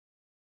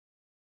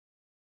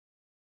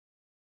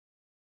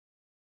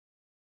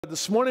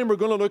This morning we're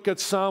going to look at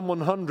Psalm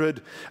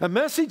 100, a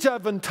message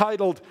I've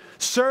entitled,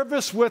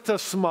 Service with a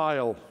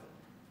Smile.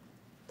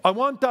 I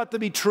want that to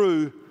be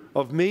true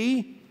of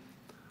me,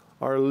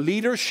 our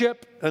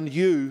leadership, and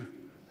you,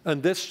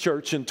 and this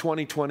church in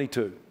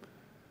 2022.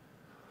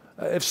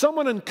 If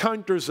someone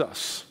encounters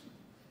us,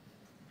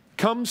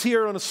 comes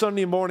here on a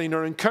Sunday morning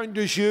or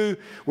encounters you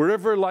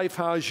wherever life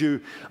has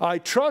you, I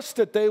trust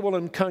that they will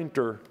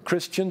encounter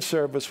Christian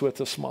service with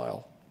a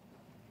smile.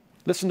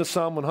 Listen to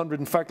Psalm 100.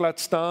 In fact,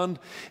 let's stand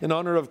in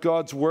honor of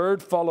God's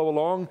word. Follow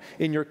along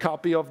in your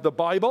copy of the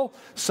Bible.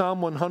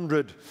 Psalm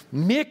 100.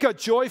 Make a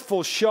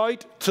joyful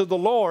shout to the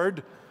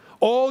Lord,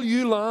 all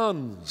you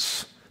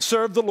lands.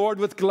 Serve the Lord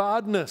with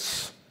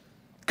gladness.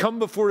 Come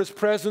before his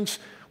presence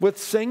with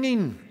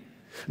singing.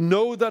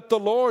 Know that the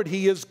Lord,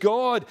 he is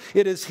God.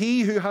 It is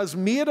he who has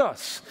made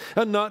us,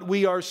 and not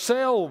we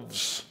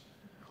ourselves.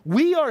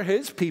 We are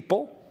his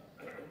people,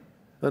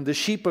 and the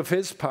sheep of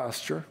his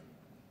pasture.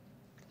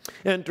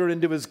 Enter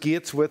into his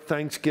gates with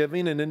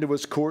thanksgiving and into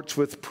his courts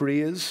with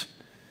praise.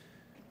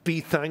 Be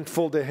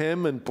thankful to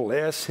him and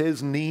bless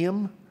his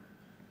name.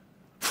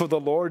 For the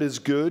Lord is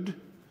good.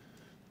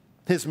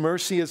 His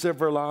mercy is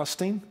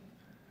everlasting,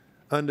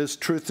 and his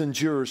truth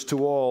endures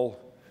to all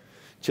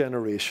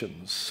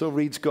generations. So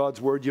reads God's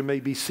word. You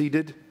may be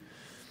seated.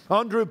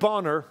 Andrew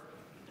Bonner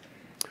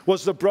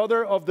was the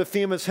brother of the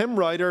famous hymn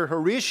writer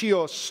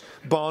Horatius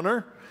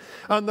Bonner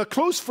and the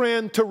close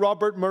friend to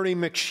Robert Murray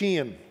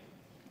McCheyne.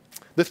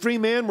 The three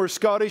men were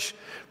Scottish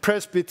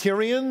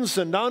Presbyterians,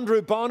 and Andrew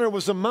Bonner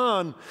was a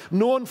man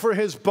known for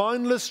his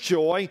boundless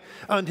joy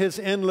and his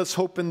endless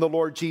hope in the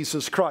Lord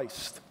Jesus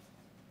Christ.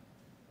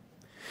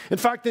 In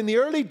fact, in the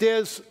early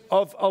days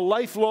of a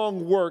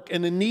lifelong work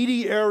in a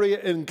needy area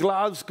in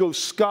Glasgow,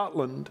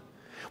 Scotland,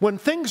 when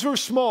things were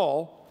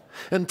small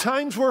and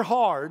times were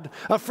hard,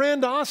 a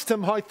friend asked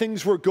him how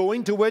things were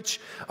going, to which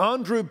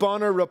Andrew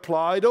Bonner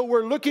replied, "Oh,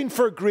 we're looking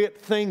for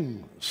great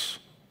things."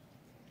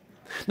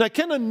 Now,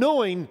 kind of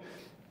knowing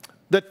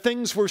that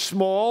things were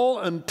small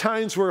and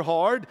times were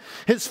hard,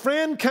 his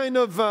friend kind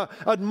of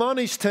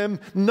admonished him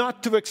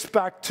not to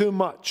expect too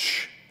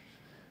much.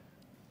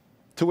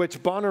 To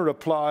which Bonner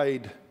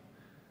replied,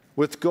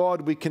 "With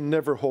God we can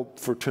never hope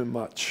for too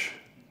much."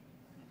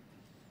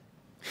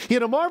 He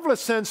had a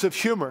marvelous sense of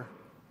humor.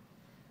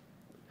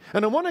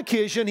 And on one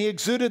occasion, he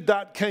exuded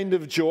that kind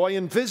of joy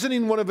in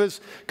visiting one of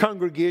his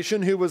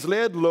congregation who was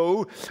laid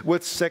low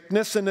with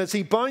sickness. And as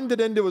he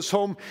bounded into his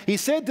home, he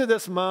said to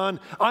this man,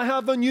 "I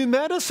have a new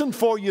medicine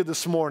for you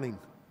this morning.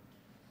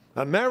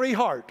 A merry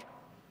heart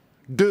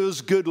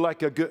does good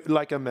like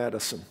a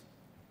medicine."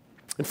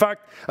 In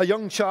fact, a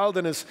young child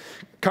in his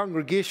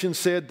congregation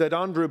said that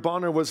Andrew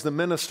Bonner was the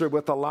minister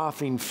with a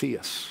laughing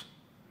face.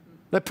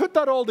 Now put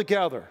that all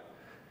together,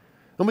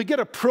 and we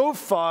get a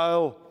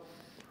profile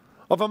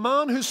of a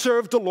man who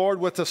served the Lord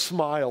with a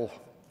smile,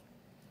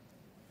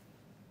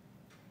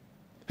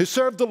 who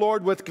served the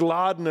Lord with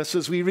gladness,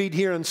 as we read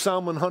here in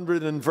Psalm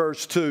 100 and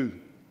verse 2.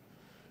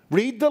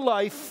 Read the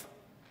life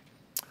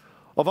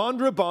of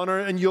Andrew Bonner,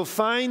 and you'll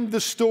find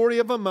the story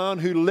of a man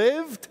who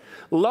lived,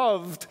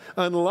 loved,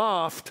 and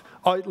laughed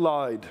out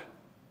loud.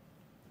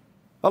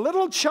 A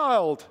little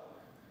child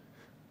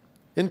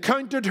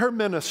encountered her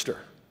minister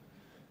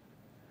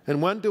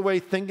and went away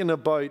thinking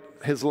about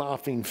his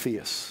laughing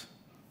face.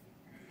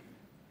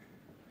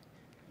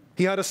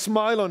 He had a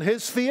smile on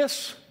his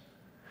face,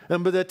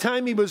 and by the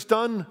time he was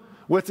done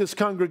with his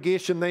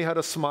congregation, they had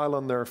a smile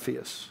on their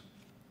face.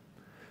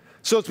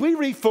 So as we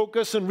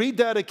refocus and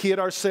rededicate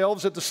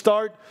ourselves at the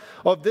start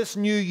of this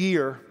new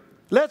year,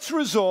 let's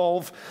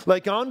resolve,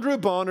 like Andrew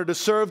Bonner, to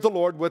serve the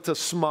Lord with a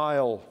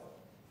smile.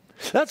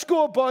 Let's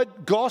go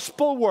about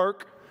gospel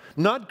work,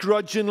 not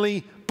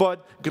grudgingly,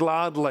 but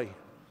gladly.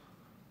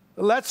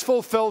 Let's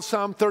fulfill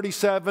Psalm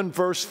 37,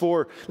 verse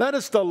 4. Let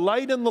us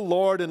delight in the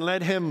Lord and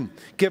let him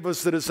give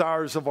us the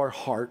desires of our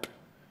heart.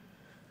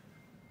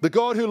 The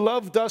God who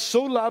loved us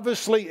so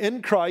lavishly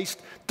in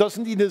Christ,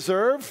 doesn't he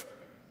deserve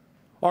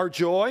our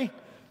joy?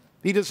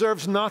 He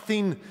deserves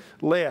nothing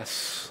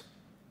less.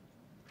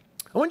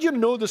 I want you to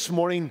know this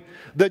morning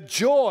that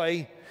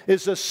joy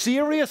is a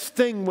serious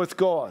thing with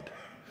God.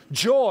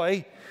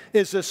 Joy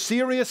is a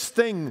serious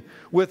thing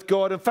with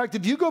God. In fact,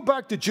 if you go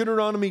back to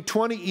Deuteronomy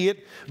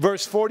 28,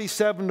 verse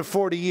 47 to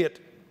 48,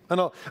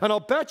 and I'll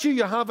bet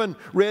you haven't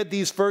read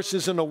these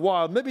verses in a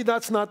while. Maybe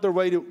that's not the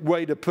right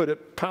way to put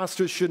it.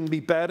 Pastors shouldn't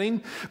be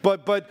betting.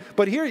 But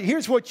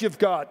here's what you've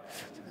got.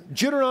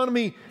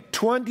 Deuteronomy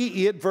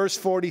 28, verse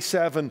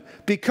 47.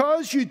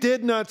 Because you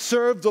did not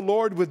serve the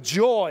Lord with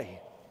joy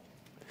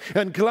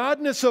and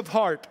gladness of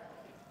heart,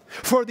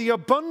 for the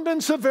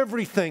abundance of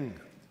everything,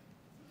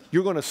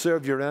 you're going to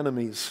serve your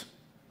enemies.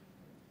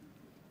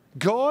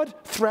 God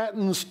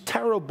threatens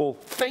terrible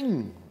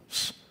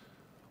things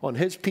on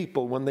his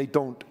people when they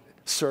don't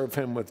serve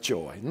him with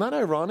joy. Isn't that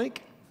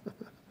ironic?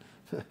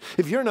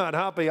 If you're not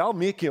happy, I'll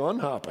make you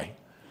unhappy.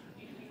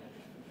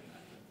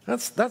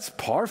 That's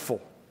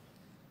powerful.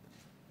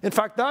 In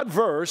fact, that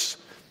verse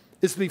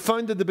is to be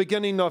found at the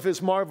beginning of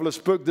his marvelous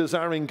book,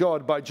 Desiring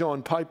God, by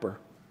John Piper.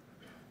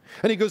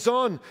 And he goes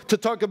on to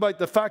talk about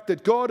the fact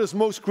that God is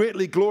most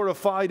greatly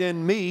glorified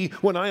in me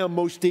when I am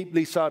most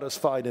deeply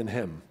satisfied in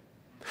him.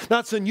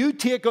 That's a new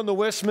take on the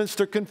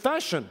Westminster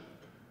Confession,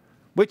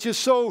 which is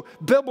so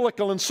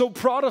biblical and so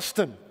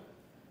Protestant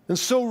and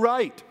so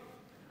right.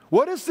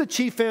 What is the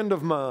chief end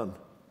of man?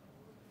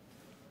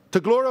 To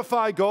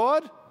glorify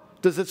God?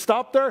 Does it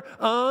stop there?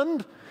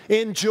 And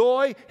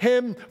enjoy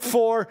him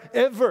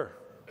forever.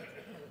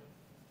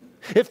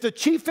 If the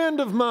chief end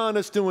of man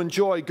is to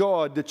enjoy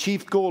God, the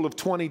chief goal of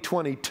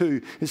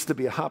 2022 is to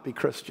be a happy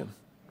Christian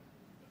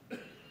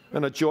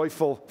and a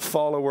joyful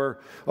follower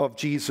of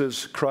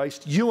Jesus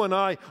Christ. You and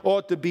I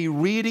ought to be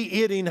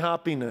radiating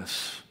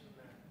happiness.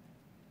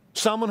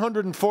 Psalm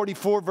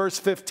 144, verse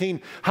 15.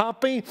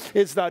 Happy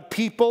is that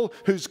people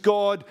whose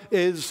God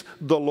is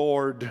the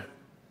Lord.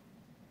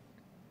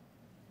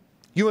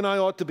 You and I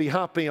ought to be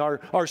happy.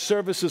 Our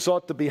services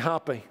ought to be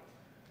happy.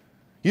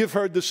 You've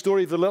heard the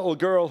story of the little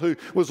girl who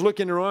was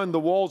looking around the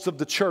walls of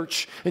the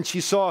church and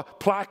she saw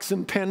plaques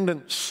and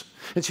pendants.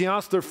 And she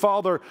asked her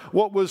father,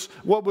 what was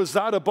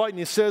that about? And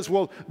he says,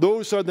 well,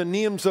 those are the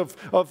names of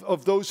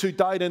those who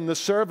died in the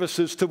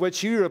services. To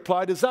which he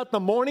replied, is that the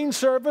morning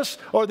service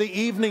or the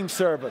evening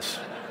service?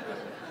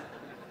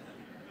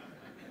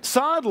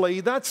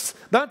 Sadly, that's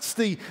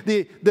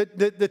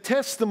the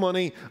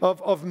testimony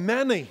of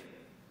many.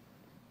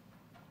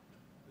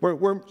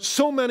 Where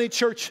so many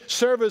church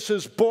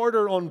services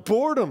border on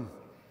boredom.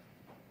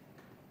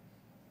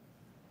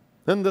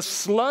 And the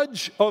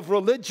sludge of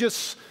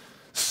religious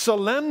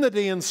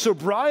solemnity and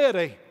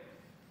sobriety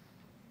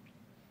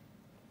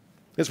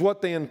is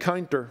what they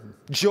encounter.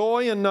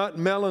 Joy and not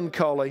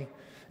melancholy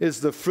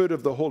is the fruit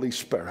of the Holy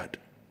Spirit.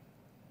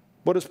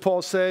 What does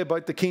Paul say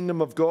about the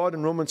kingdom of God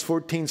in Romans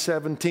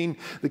 14:17?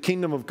 The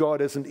kingdom of God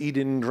isn't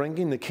eating and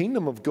drinking. The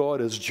kingdom of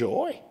God is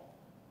joy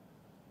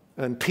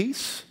and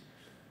peace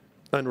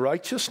and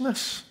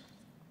righteousness.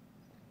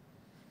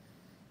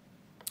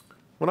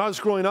 When I was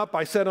growing up,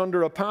 I sat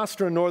under a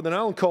pastor in Northern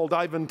Ireland called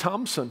Ivan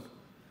Thompson.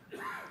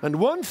 And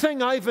one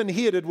thing Ivan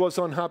hated was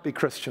unhappy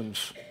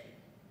Christians.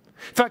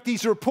 In fact,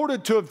 he's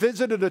reported to have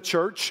visited a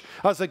church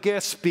as a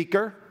guest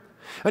speaker.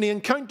 And he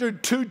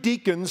encountered two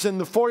deacons in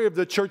the foyer of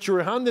the church who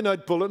were handing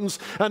out bulletins.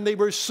 And they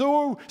were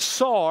so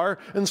sour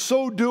and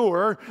so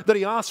dour that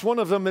he asked one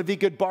of them if he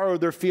could borrow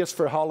their face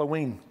for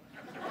Halloween.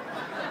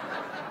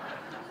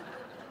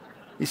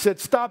 He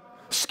said,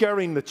 stop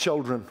scaring the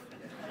children.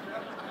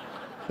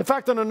 In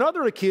fact, on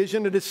another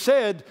occasion, it is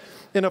said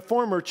in a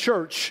former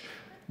church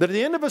that at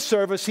the end of a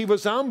service, he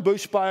was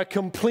ambushed by a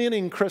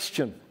complaining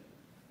Christian.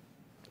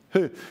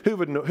 Who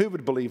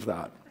would believe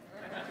that?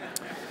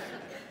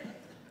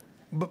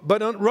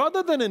 But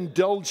rather than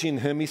indulging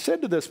him, he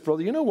said to this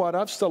brother, you know what,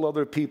 I've still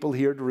other people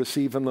here to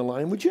receive in the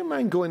line. Would you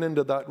mind going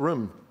into that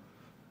room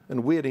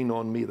and waiting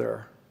on me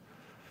there?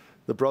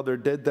 The brother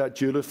did that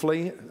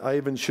dutifully.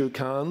 Ivan shook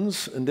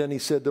hands, and then he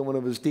said to one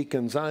of his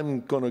deacons,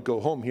 I'm going to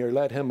go home here.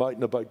 Let him out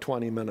in about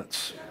 20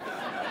 minutes.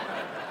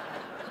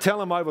 Tell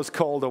him I was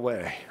called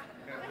away.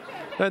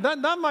 Now,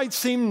 that might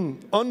seem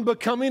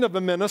unbecoming of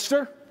a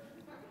minister.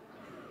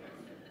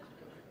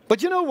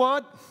 But you know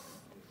what?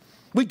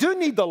 We do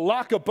need to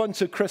lock a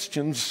bunch of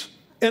Christians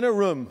in a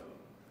room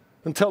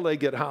until they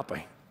get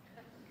happy.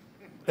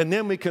 And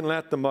then we can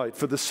let them out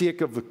for the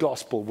sake of the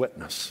gospel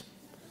witness.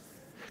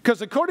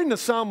 Because according to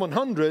Psalm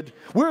 100,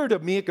 we're to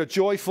make a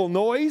joyful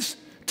noise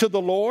to the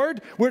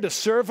Lord. We're to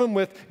serve him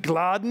with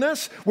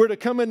gladness. We're to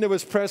come into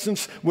his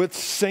presence with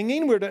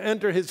singing. We're to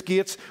enter his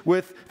gates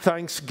with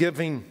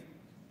thanksgiving.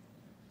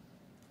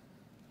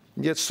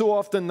 Yet so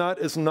often that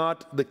is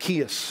not the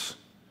case.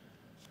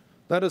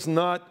 That is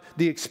not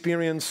the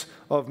experience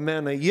of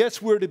many.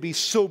 Yes, we're to be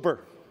sober,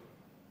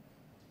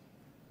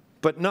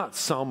 but not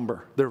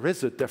somber. There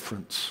is a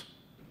difference.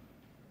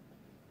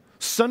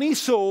 Sunny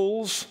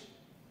souls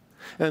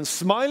and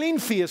smiling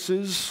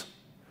faces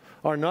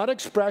are not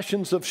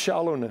expressions of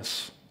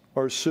shallowness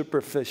or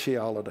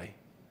superficiality.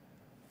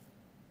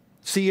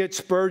 C.H.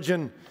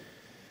 Spurgeon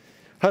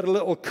had a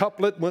little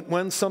couplet that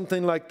went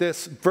something like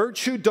this: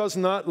 virtue does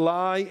not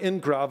lie in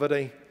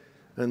gravity,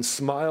 and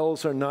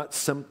smiles are not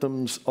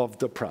symptoms of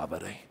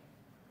depravity.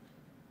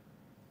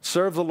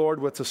 Serve the Lord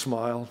with a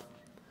smile.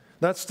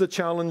 That's the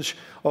challenge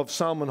of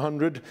Psalm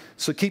 100.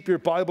 So keep your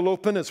Bible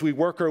open as we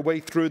work our way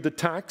through the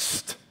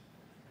text.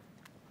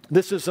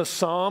 This is a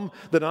psalm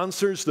that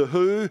answers the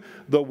who,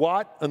 the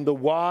what, and the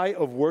why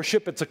of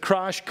worship. It's a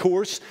crash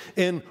course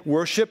in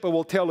worship. It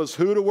will tell us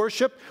who to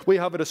worship. We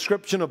have a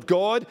description of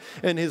God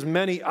and his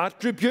many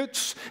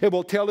attributes. It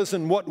will tell us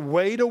in what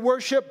way to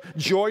worship,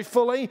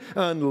 joyfully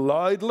and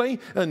loudly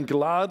and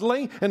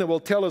gladly. And it will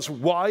tell us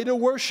why to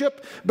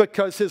worship,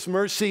 because his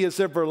mercy is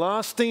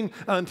everlasting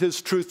and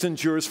his truth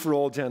endures for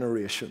all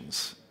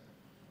generations.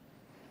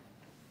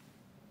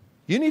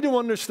 You need to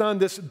understand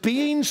this.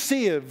 Being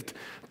saved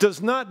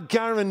does not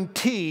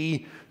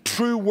guarantee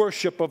true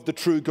worship of the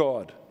true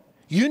God.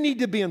 You need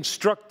to be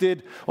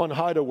instructed on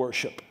how to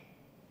worship.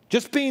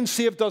 Just being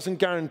saved doesn't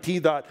guarantee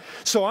that.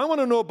 So I want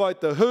to know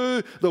about the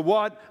who, the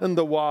what, and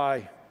the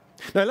why.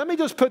 Now, let me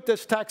just put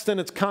this text in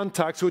its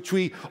context, which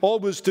we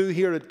always do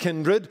here at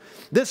Kindred.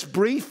 This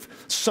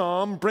brief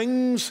psalm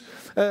brings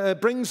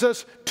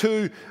us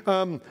to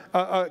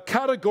a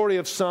category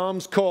of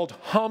psalms called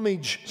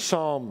homage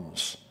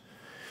psalms.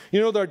 You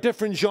know, there are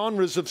different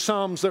genres of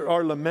psalms. There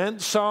are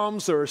lament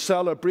psalms, there are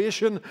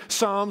celebration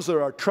psalms,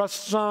 there are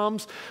trust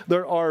psalms,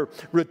 there are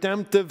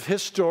redemptive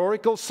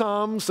historical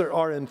psalms, there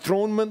are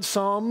enthronement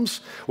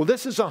psalms. Well,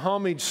 this is a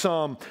homage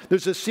psalm.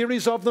 There's a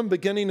series of them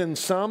beginning in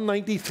Psalm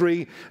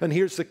 93, and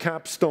here's the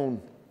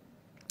capstone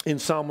in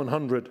Psalm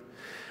 100.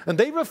 And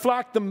they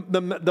reflect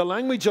the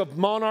language of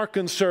monarch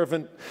and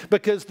servant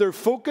because they're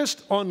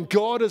focused on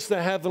God as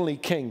the heavenly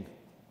king.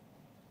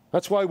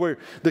 That's why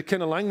the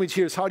kind of language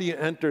here is, how do you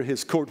enter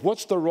his court?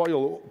 What's the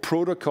royal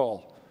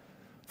protocol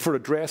for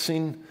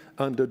addressing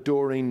and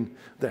adoring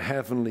the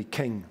heavenly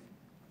king?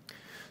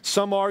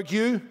 Some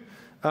argue,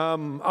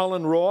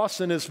 Alan Ross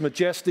in his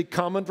majestic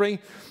commentary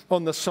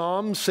on the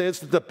Psalms says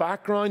that the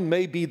background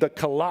may be the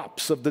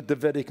collapse of the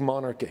Davidic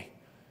monarchy.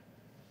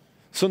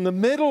 So in the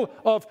middle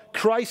of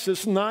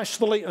crisis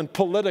nationally and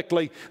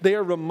politically, they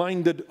are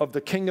reminded of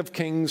the King of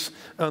Kings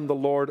and the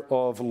Lord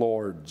of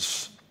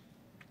Lords.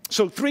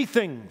 So three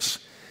things.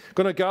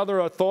 Going to gather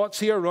our thoughts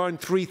here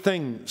around three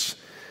things.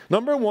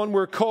 Number one,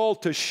 we're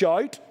called to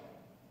shout.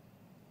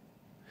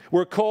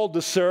 We're called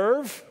to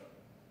serve.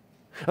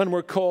 And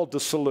we're called to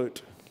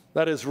salute.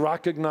 That is,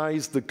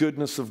 recognize the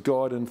goodness of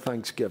God in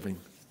thanksgiving.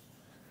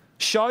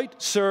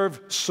 Shout,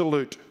 serve,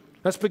 salute.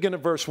 Let's begin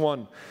at verse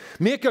 1.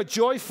 Make a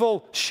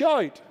joyful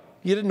shout.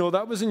 You didn't know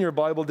that was in your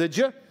Bible, did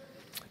you?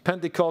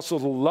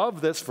 Pentecostals will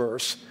love this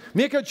verse.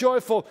 Make a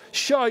joyful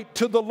shout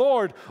to the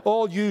Lord,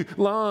 all you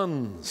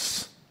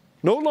lands.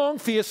 No long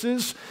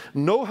faces,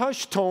 no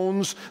hushed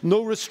tones,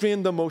 no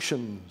restrained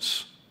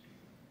emotions.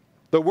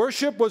 The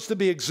worship was to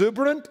be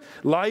exuberant,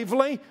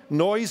 lively,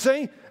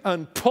 noisy,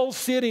 and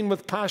pulsating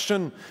with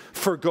passion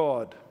for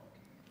God.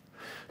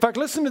 In fact,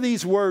 listen to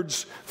these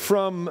words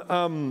from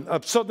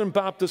a Southern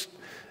Baptist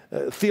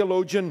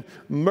theologian,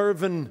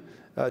 Mervyn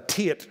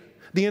Tate.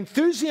 The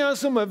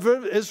enthusiasm of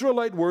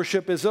Israelite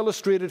worship is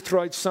illustrated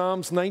throughout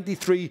Psalms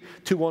 93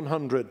 to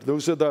 100.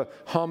 Those are the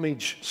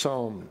homage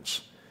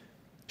psalms.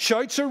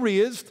 Shouts are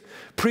raised,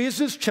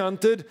 praises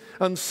chanted,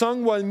 and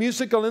sung while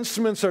musical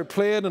instruments are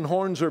played and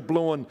horns are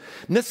blown.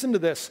 Listen to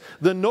this.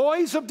 The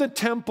noise of the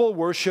temple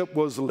worship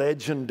was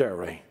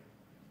legendary.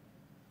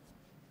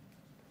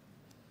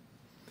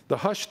 The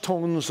hushed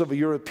tones of a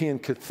European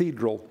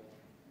cathedral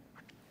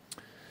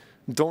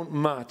don't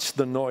match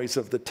the noise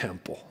of the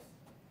temple.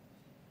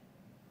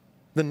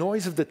 The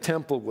noise of the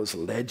temple was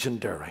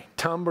legendary.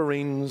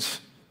 Tambourines,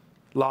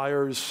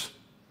 lyres,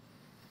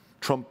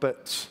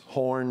 trumpets,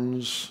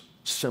 horns,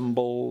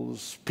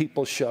 cymbals,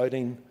 people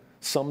shouting,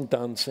 some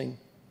dancing.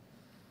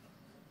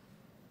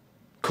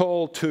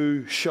 Call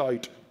to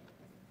shout.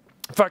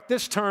 In fact,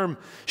 this term,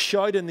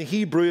 shout in the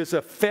Hebrew, is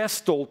a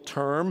festal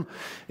term.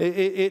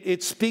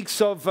 It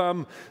speaks of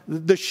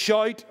the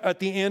shout at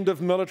the end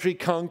of military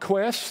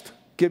conquest.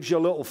 Gives you a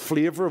little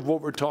flavor of what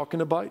we're talking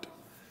about,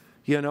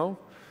 you know.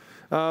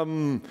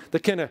 The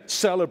kind of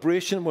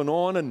celebration went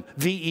on in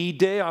VE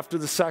Day after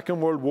the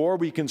Second World War.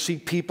 We can see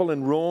people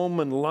in Rome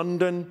and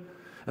London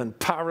and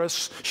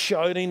Paris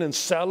shouting and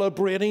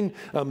celebrating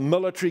a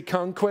military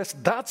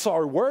conquest. That's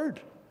our word.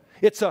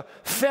 It's a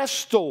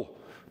festal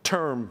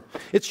term.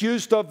 It's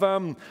used of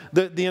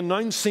the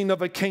announcing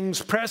of a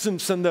king's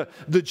presence and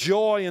the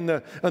joy and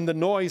the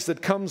noise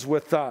that comes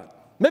with that.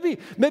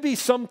 Maybe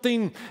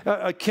something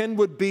akin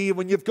would be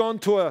when you've gone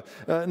to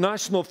a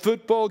national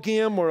football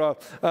game or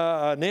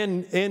an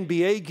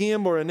NBA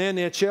game or an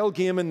NHL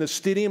game in the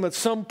stadium. At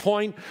some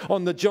point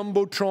on the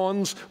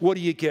jumbotrons, what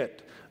do you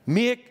get?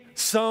 Make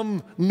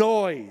some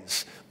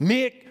noise.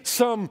 Make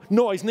some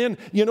noise. And then,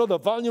 you know, the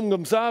volume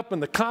comes up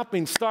and the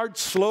clapping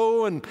starts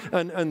slow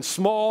and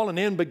small and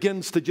then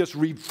begins to just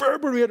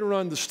reverberate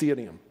around the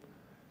stadium.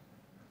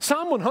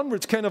 Psalm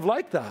 100 is kind of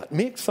like that.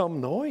 Make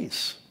some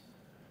noise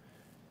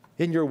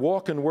in your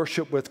walk and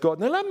worship with God.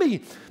 Now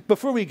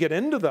before we get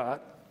into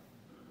that,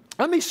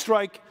 let me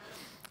strike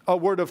a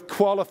word of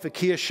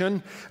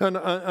qualification and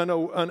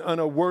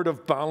a word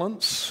of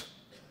balance.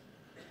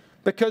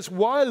 Because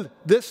while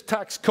this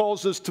text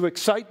calls us to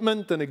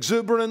excitement and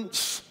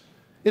exuberance,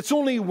 it's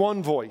only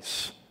one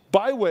voice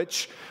by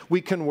which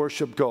we can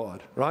worship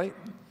God, right?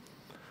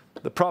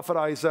 The prophet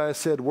Isaiah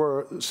said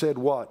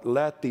what?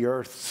 Let the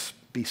earth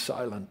be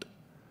silent.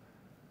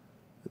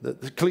 The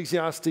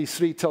Ecclesiastes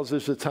 3 tells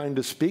us there's a time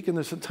to speak and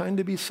there's a time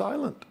to be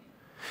silent.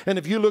 And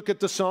if you look at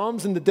the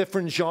Psalms in the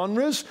different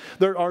genres,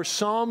 there are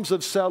Psalms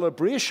of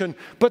celebration,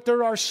 but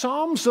there are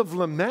Psalms of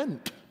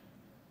lament.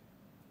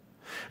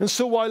 And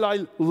so while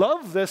I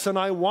love this and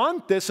I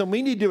want this and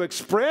we need to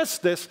express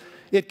this,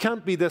 it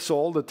can't be this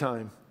all the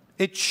time.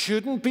 It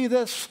shouldn't be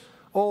this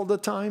all the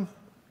time.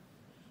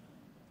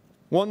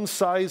 One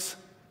size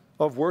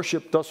of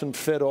worship doesn't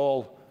fit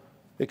all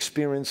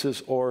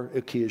experiences or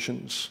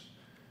occasions.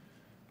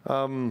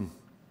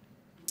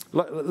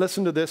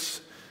 Listen to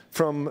this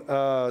from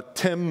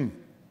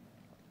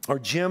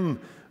Jim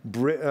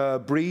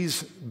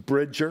Breeze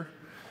Bridger,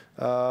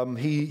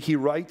 he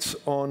writes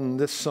on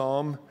this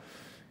psalm,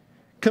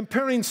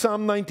 comparing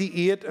Psalm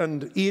 98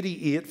 and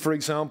 88, for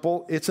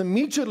example, it's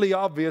immediately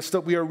obvious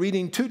that we are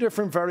reading two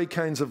different very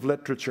kinds of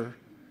literature.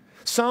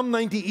 Psalm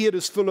 98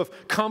 is full of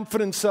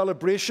confident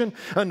celebration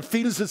and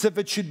feels as if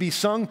it should be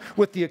sung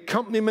with the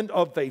accompaniment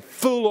of a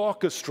full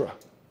orchestra,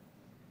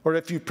 or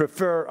if you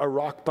prefer, a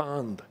rock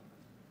band.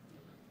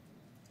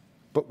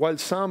 But while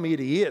Psalm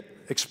 88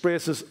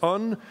 expresses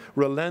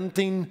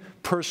unrelenting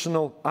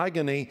personal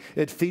agony,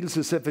 it feels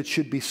as if it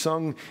should be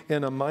sung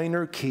in a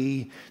minor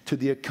key to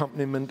the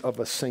accompaniment of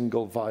a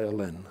single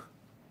violin.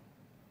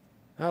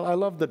 I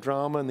love the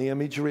drama and the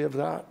imagery of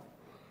that.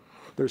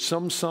 There's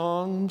some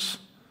songs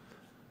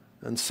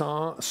and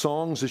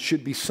songs that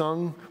should be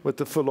sung with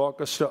the full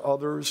orchestra,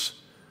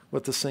 others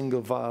with a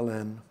single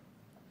violin.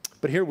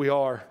 But here we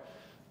are,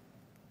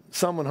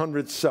 Psalm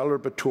 100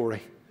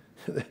 celebratory.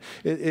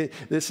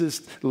 This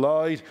is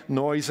loud,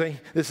 noisy.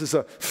 This is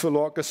a full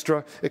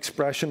orchestra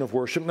expression of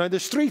worship. Now,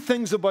 there's three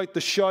things about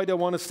the shout I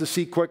want us to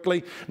see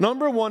quickly.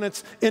 Number one,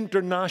 it's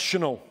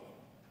international.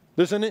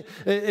 It's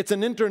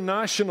an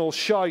international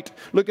shout.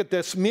 Look at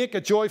this. Make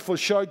a joyful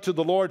shout to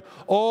the Lord,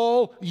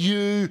 all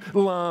you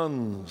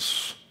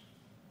lands.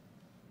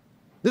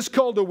 This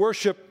call to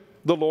worship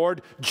the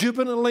Lord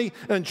jubilantly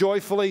and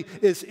joyfully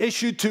is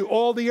issued to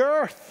all the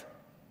earth.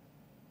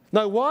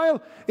 Now,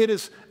 while it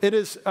is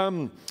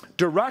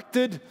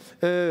directed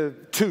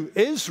to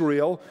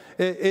Israel,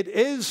 it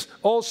is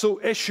also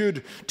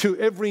issued to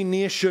every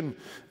nation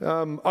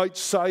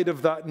outside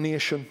of that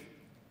nation.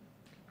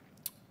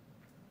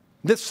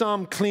 This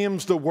psalm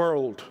claims the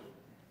world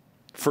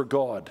for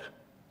God.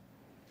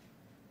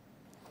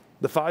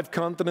 The 5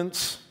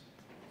 continents,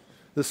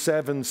 the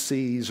 7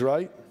 seas,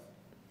 right?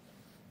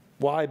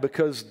 Why?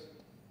 Because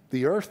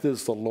the earth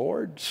is the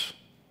Lord's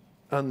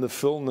and the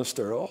fullness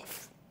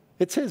thereof.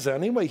 It's His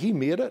anyway. He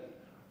made it.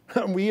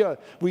 And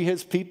we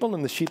His people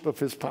and the sheep of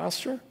His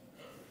pasture.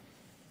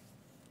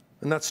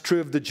 And that's true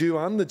of the Jew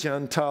and the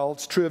Gentile.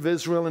 It's true of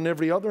Israel and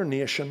every other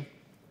nation.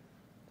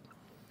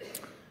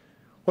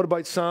 What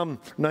about Psalm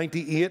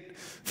 98,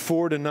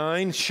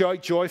 4-9?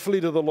 Shout joyfully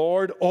to the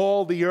Lord,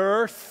 all the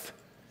earth.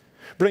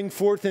 Bring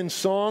forth in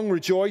song,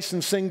 rejoice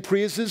and sing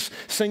praises.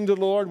 Sing to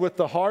the Lord with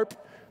the harp,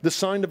 the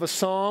sound of a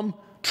psalm,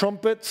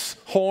 trumpets,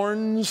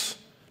 horns.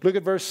 Look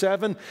at verse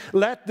 7.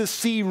 Let the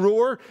sea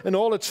roar in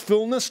all its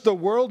fullness, the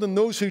world and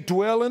those who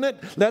dwell in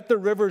it. Let the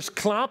rivers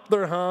clap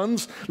their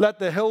hands. Let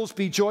the hills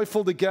be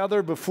joyful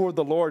together before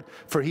the Lord,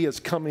 for He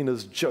is coming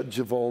as judge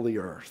of all the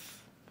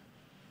earth.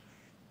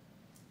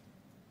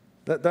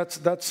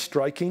 That's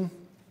striking.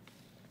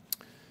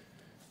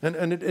 And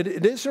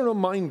it is a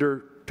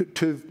reminder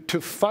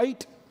to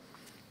fight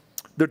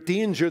the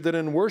danger that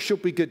in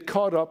worship we get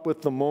caught up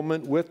with the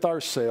moment, with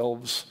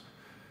ourselves,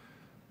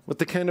 with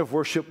the kind of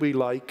worship we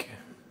like.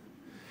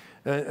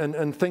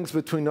 And things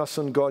between us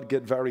and God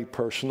get very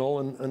personal,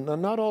 and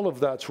not all of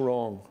that's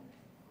wrong.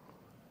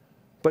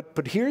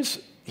 But here's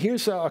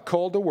a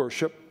call to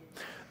worship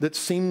that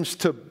seems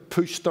to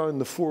push down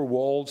the 4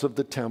 walls of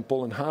the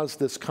temple and has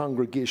this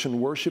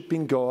congregation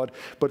worshiping God,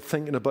 but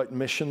thinking about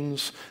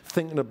missions,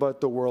 thinking about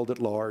the world at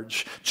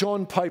large.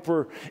 John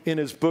Piper, in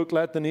his book,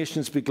 Let the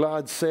Nations Be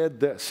Glad,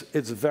 said this.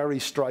 It's very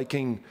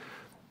striking.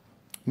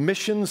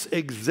 Missions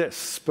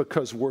exists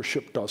because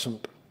worship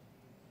doesn't.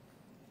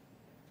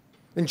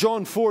 In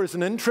John 4,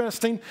 isn't it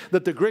interesting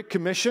that the Great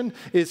Commission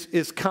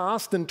is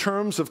cast in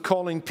terms of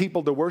calling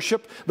people to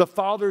worship? The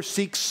Father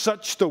seeks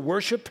such to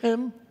worship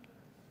Him.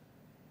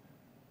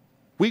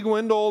 We go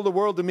into all the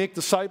world to make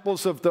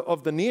disciples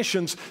of the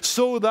nations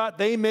so that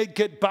they may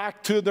get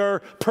back to their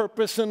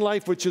purpose in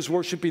life, which is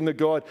worshiping the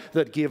God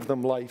that gave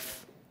them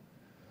life.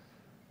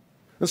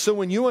 And so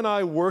when you and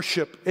I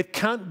worship, it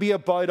can't be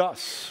about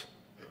us.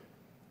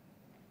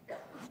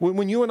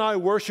 When you and I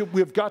worship,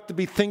 we've got to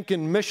be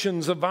thinking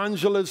missions,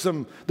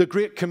 evangelism, the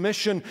Great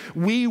Commission.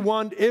 We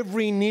want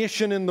every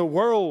nation in the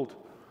world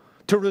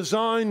to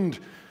resound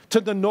to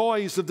the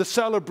noise of the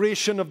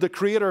celebration of the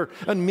Creator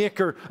and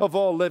Maker of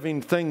all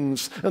living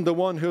things and the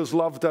one who has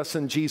loved us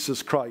in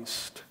Jesus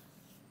Christ.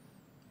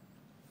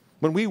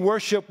 When we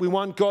worship, we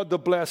want God to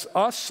bless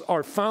us,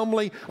 our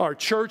family, our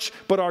church,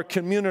 but our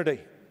community,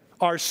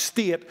 our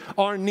state,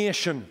 our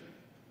nation.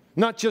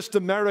 Not just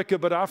America,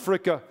 but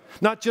Africa.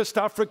 Not just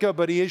Africa,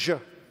 but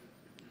Asia.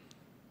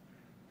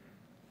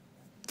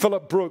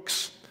 Philip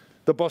Brooks,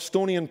 the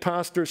Bostonian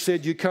pastor,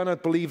 said, you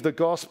cannot believe the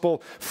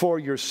gospel for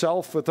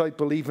yourself without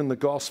believing the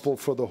gospel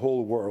for the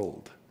whole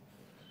world.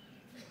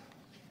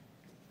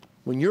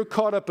 When you're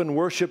caught up in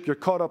worship, you're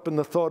caught up in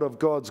the thought of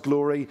God's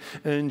glory,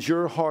 and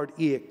your heart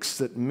aches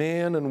that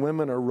men and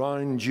women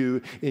around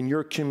you in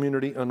your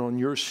community and on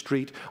your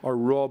street are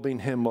robbing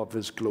Him of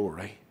His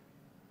glory.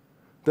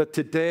 That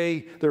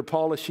today they're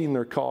polishing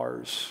their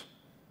cars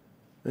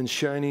and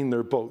shining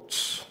their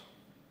boats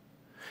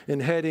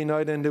and heading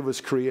out into His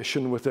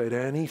creation without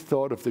any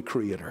thought of the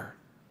Creator.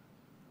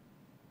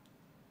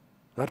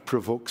 That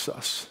provokes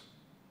us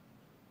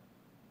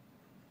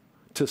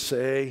to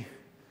say,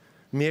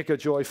 Make a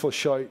joyful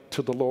shout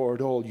to the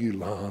Lord, all you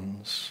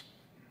lands.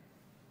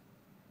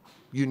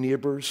 You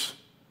neighbors,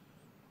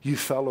 you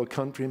fellow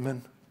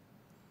countrymen.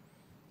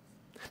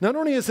 Not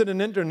only is it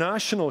an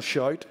international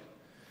shout,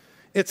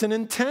 it's an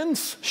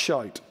intense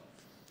shout.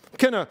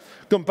 Kind of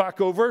going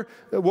back over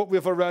what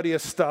we've already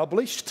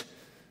established,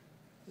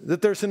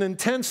 that there's an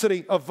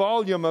intensity, a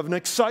volume, of an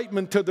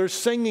excitement to their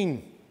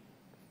singing.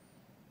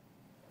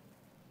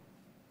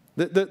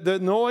 The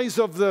noise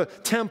of the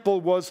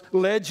temple was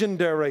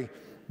legendary.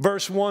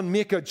 Verse 1,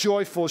 make a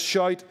joyful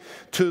shout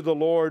to the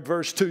Lord.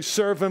 Verse 2,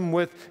 serve him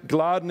with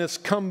gladness.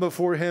 Come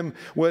before him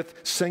with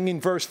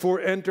singing. Verse 4,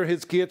 enter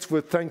his gates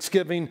with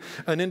thanksgiving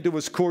and into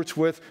his courts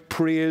with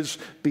praise.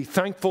 Be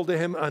thankful to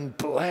him and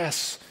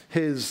bless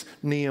his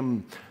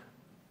name.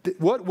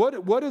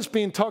 What is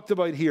being talked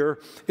about here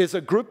is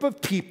a group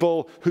of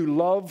people who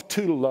love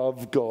to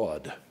love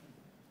God,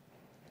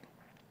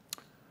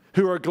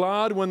 who are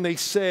glad when they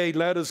say,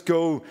 let us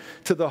go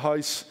to the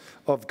house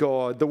of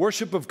God. The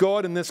worship of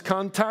God in this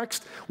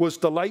context was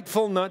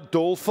delightful, not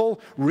doleful,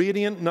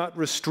 radiant, not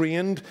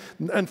restrained.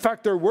 In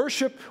fact, their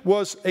worship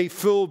was a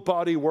full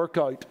body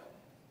workout. It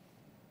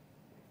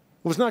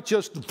was not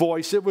just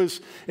voice, it was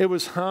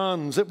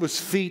hands, it was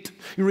feet.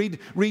 You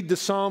read the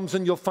Psalms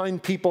and you'll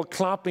find people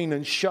clapping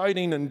and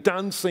shouting and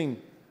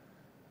dancing.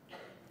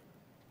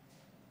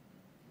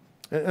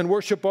 And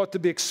worship ought to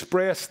be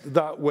expressed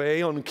that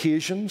way on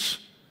occasions.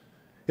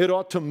 It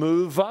ought to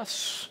move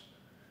us.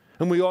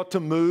 And we ought to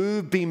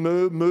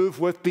move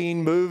with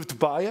being moved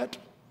by it.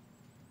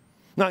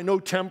 Now, I know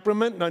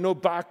temperament and I know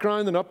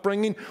background and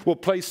upbringing will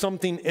play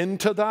something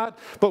into that,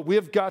 but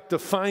we've got to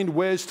find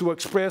ways to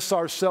express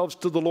ourselves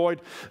to the Lord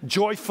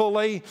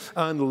joyfully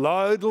and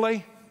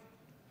loudly.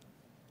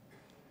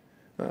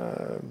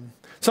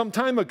 Some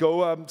time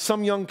ago,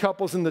 some young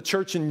couples in the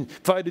church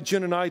invited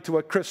June and I to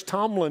a Chris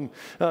Tomlin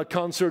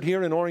concert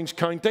here in Orange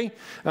County.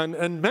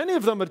 And many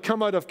of them had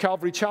come out of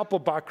Calvary Chapel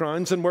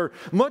backgrounds and were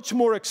much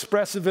more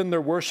expressive in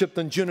their worship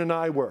than June and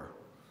I were.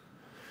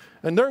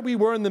 And there we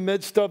were in the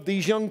midst of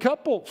these young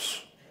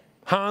couples.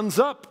 Hands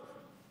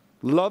up,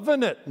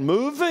 loving it,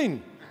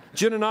 moving.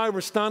 June and I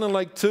were standing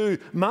like two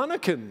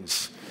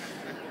mannequins.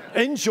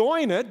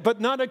 Enjoying it,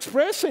 but not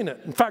expressing it.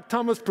 In fact,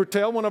 Thomas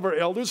Purtell, one of our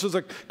elders, was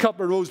a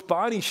couple of rows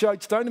by, and he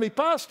shouts down to me,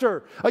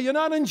 Pastor, are you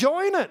not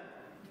enjoying it?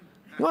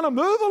 You want to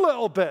move a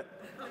little bit?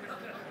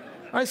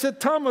 I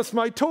said, Thomas,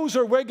 my toes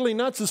are wiggling.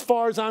 That's as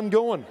far as I'm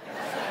going.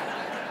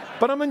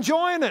 But I'm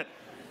enjoying it.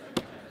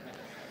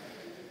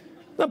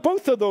 Now,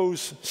 both of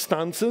those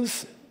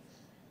stances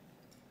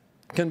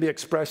can be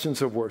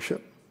expressions of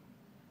worship.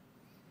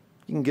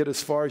 You can get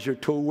as far as your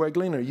toe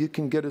wiggling, or you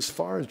can get as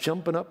far as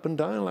jumping up and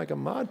down like a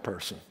mad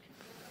person.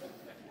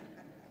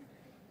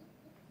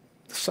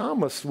 The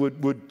psalmist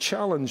would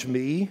challenge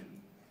me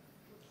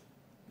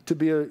to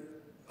be a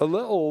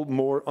little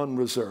more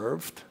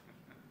unreserved,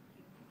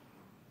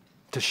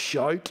 to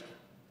shout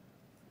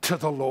to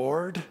the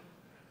Lord,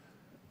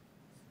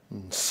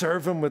 and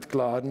serve him with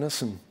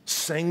gladness, and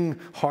sing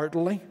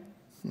heartily.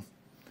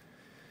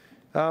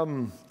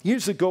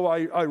 Years ago,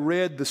 I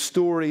read the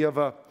story of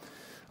a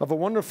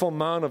wonderful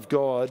man of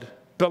God,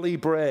 Billy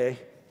Bray.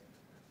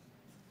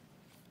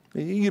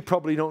 You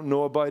probably don't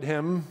know about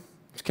him.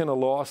 He's kind of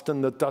lost in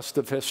the dust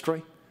of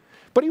history.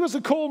 But he was a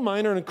coal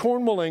miner in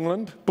Cornwall,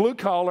 England, blue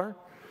collar,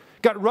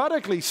 got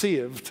radically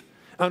saved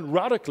and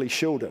radically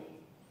showed it.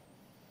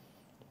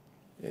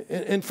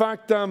 In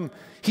fact,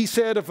 he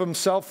said of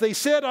himself, they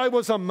said I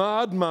was a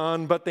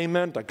madman, but they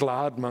meant a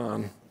glad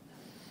man.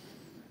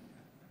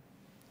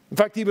 In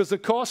fact, he was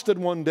accosted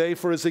one day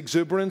for his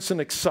exuberance and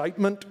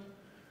excitement.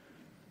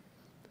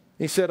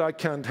 He said, I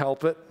can't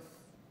help it.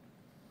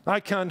 I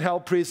can't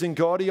help praising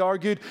God, he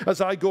argued.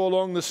 As I go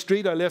along the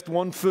street, I lift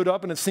one foot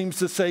up and it seems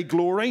to say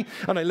glory,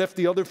 and I lift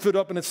the other foot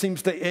up and it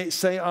seems to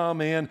say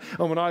amen,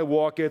 and when I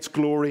walk, it's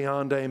glory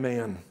and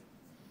amen.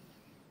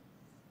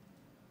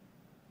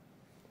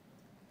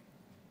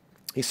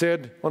 He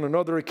said on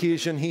another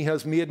occasion, he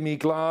has made me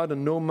glad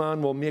and no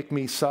man will make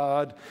me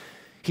sad.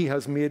 He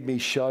has made me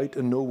shout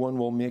and no one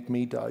will make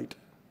me doubt.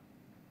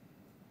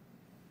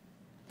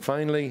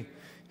 Finally,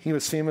 he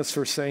was famous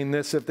for saying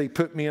this, if they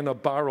put me in a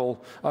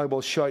barrel, I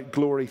will shout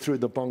glory through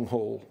the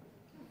bunghole.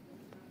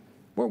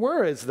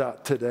 Where is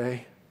that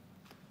today?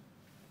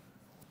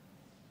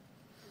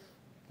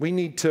 We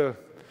need to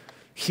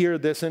hear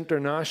this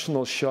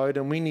international shout,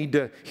 and we need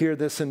to hear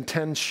this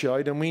intense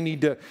shout, and we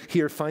need to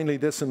hear finally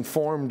this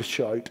informed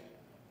shout.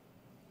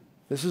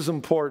 This is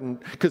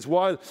important, because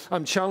while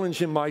I'm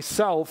challenging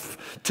myself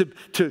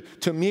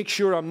to make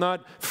sure I'm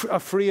not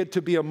afraid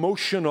to be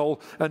emotional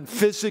and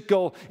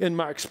physical in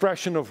my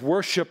expression of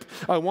worship,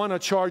 I want to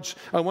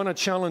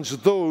challenge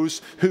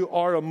those who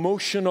are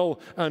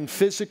emotional and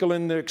physical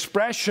in their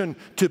expression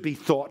to be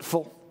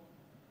thoughtful.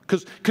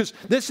 Because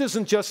this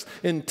isn't just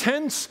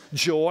intense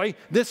joy,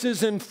 this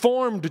is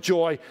informed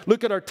joy.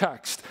 Look at our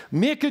text.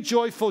 Make a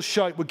joyful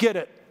shout, we get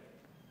it.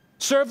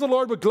 Serve the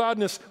Lord with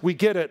gladness, we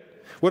get it.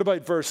 What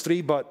about verse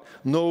 3? But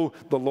know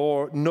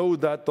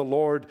that the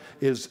Lord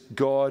is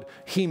God.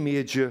 He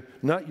made you,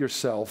 not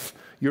yourself.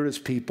 You're his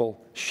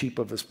people, sheep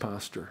of his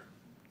pasture.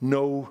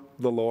 Know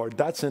the Lord.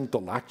 That's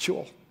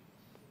intellectual.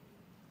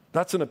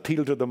 That's an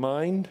appeal to the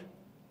mind.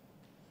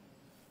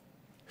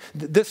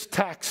 This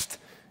text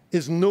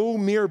is no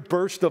mere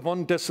burst of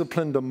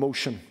undisciplined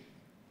emotion.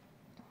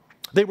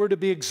 They were to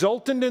be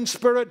exultant in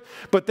spirit,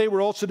 but they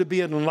were also to be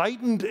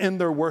enlightened in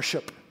their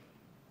worship.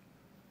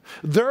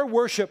 Their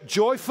worship,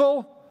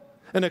 joyful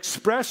and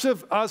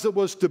expressive as it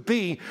was to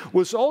be,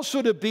 was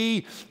also to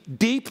be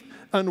deep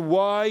and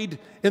wide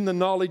in the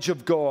knowledge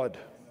of God.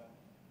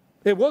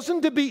 It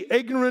wasn't to be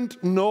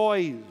ignorant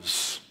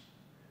noise.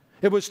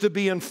 It was to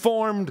be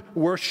informed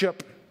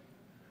worship.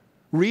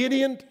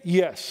 Radiant,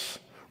 yes.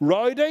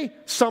 Rowdy,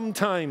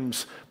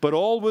 sometimes, but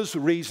always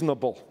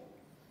reasonable.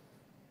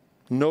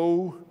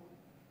 Know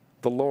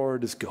the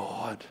Lord is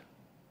God.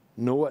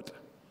 Know it.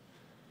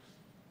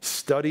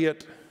 Study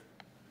it.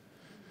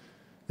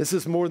 This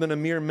is more than a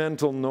mere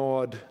mental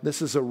nod.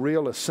 This is a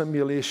real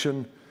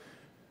assimilation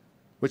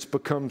which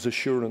becomes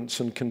assurance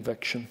and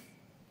conviction.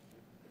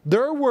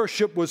 Their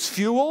worship was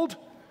fueled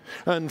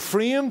and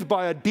framed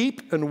by a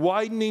deep and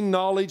widening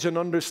knowledge and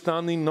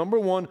understanding, number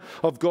one,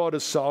 of God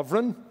as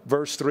sovereign.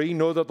 Verse 3,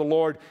 know that the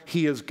Lord,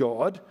 he is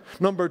God.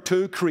 Number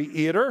 2,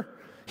 creator.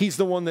 He's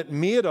the one that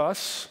made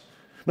us.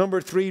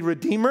 Number 3,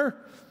 redeemer.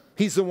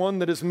 He's the one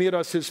that has made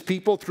us his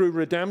people through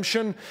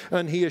redemption,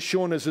 and he has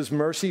shown us his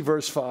mercy.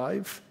 Verse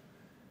 5.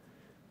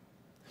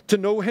 To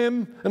know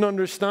him and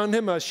understand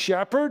him as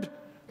shepherd,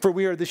 for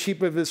we are the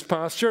sheep of his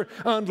pasture,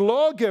 and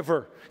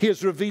lawgiver. He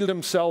has revealed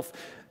himself,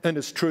 and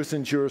his truth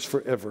endures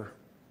forever.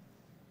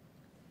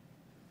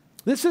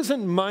 This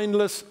isn't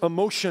mindless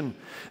emotion.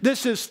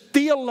 This is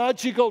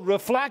theological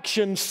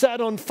reflection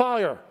set on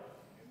fire.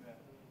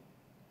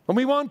 And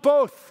we want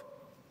both.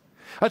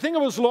 I think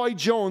it was Lloyd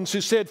Jones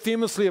who said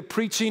famously of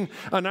preaching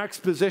and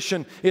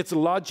exposition, it's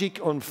logic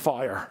on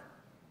fire.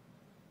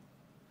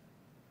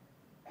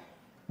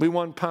 We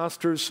want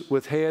pastors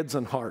with heads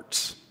and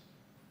hearts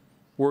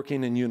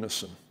working in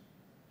unison.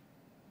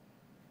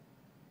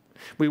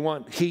 We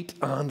want heat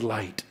and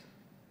light.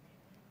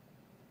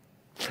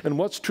 And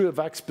what's true of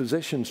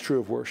exposition is true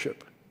of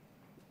worship.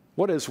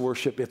 What is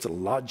worship? It's a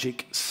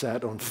logic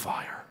set on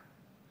fire.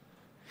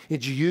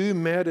 It's you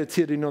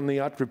meditating on the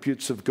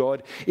attributes of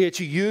God.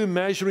 It's you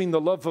measuring the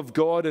love of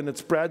God and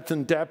its breadth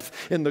and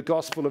depth in the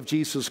gospel of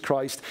Jesus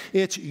Christ.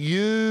 It's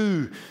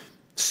you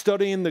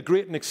studying the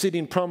great and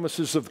exceeding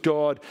promises of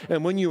God.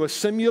 And when you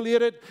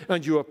assimilate it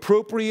and you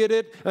appropriate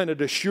it and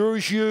it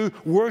assures you,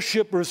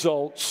 worship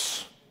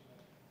results.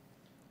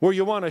 Where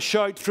you want to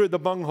shout through the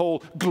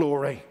bunghole,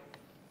 glory.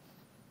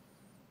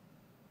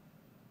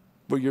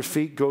 Where your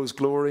feet goes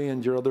glory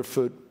and your other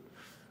foot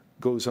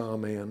goes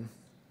amen.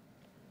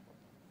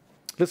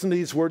 Listen to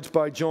these words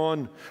by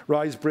John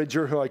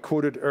Risebridger, who I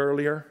quoted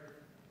earlier.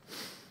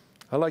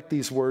 I like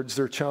these words.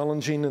 They're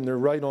challenging and they're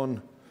right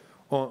on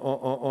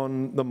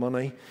the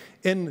money.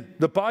 In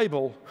the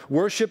Bible,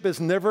 worship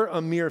is never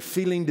a mere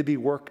feeling to be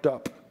worked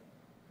up.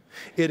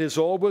 It is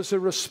always a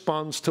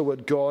response to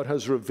what God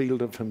has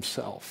revealed of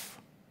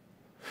himself.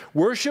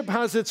 Worship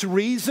has its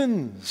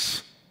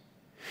reasons.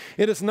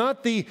 It is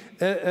not the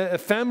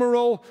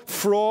ephemeral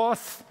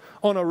froth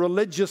on a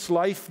religious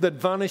life that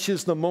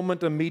vanishes the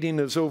moment a meeting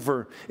is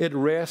over. It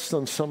rests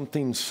on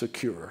something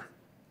secure.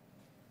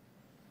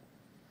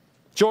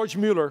 George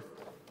Mueller,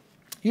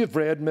 you've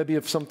read maybe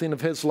of something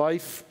of his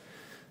life,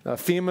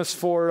 famous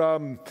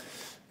for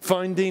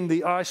founding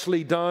the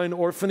Ashley Down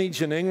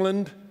Orphanage in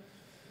England.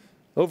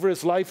 Over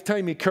his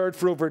lifetime, he cared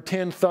for over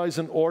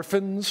 10,000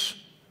 orphans,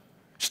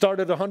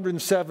 started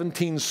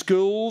 117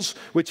 schools,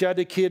 which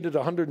educated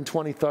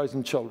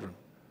 120,000 children.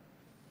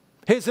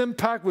 His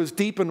impact was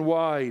deep and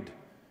wide.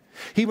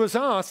 He was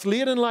asked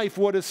late in life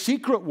what his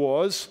secret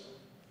was.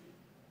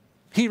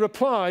 He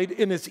replied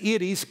in his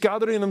 80s,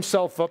 gathering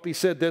himself up, he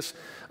said this,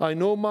 I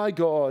know my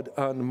God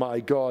and my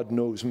God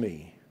knows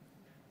me.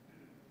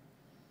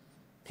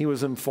 He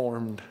was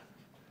informed.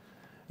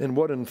 And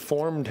what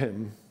informed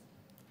him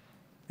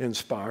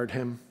inspired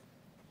him.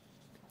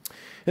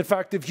 In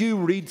fact, if you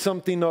read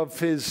something of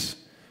his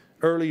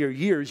earlier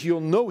years, you'll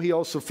know he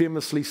also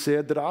famously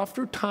said that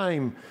after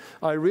time,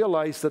 I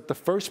realized that the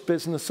first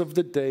business of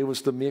the day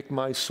was to make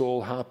my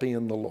soul happy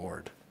in the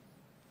Lord.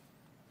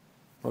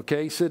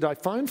 Okay, he said, I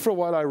found for a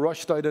while I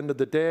rushed out into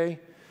the day.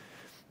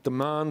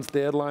 Demands,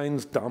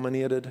 deadlines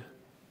dominated.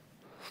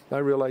 I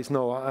realized,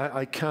 no,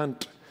 I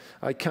can't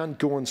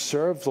go and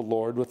serve the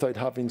Lord without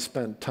having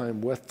spent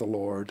time with the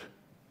Lord.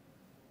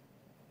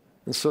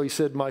 And so he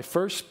said, my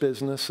first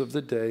business of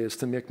the day is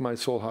to make my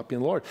soul happy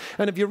in the Lord.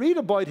 And if you read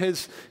about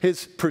his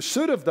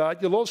pursuit of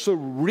that, you'll also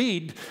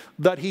read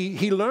that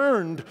he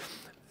learned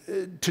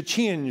to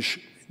change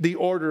the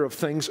order of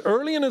things.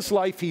 Early in his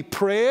life, he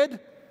prayed,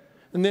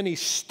 and then he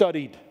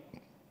studied.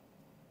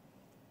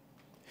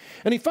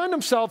 And he found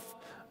himself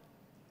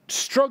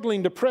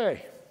struggling to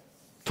pray,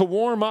 to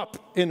warm up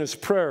in his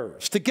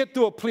prayers, to get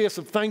to a place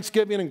of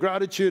thanksgiving and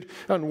gratitude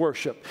and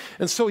worship.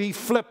 And so he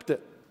flipped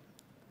it.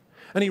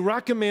 And he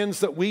recommends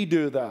that we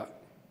do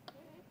that.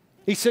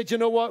 He said, you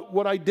know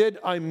what I did?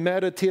 I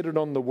meditated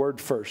on the word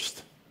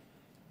first.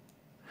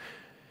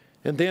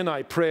 And then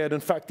I prayed. In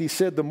fact, he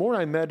said, the more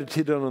I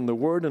meditated on the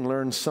word and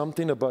learned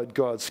something about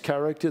God's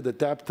character, the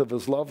depth of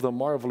his love, the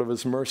marvel of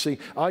his mercy,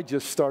 I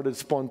just started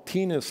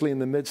spontaneously in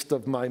the midst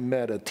of my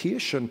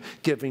meditation,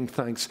 giving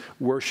thanks,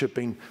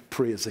 worshiping,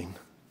 praising.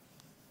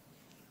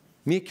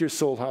 Make your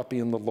soul happy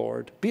in the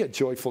Lord. Be a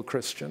joyful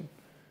Christian.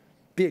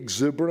 Be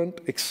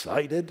exuberant,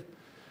 excited.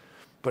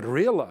 But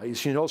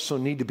realize you also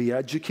need to be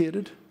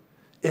educated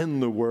in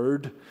the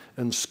word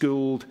and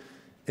schooled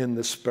in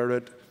the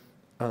Spirit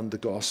and the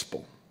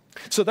gospel.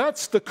 So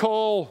that's the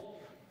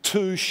call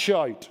to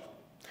shout.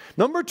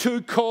 Number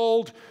 2,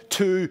 called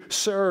to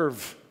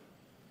serve.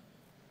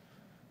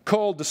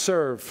 Called to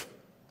serve.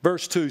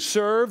 Verse 2,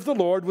 serve the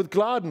Lord with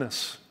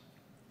gladness.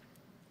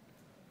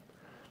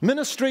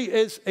 Ministry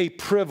is a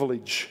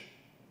privilege.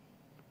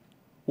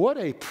 What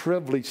a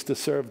privilege to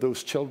serve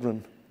those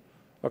children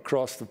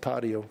across the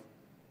patio.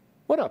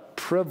 What a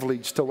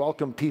privilege to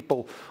welcome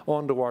people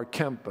onto our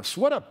campus.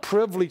 What a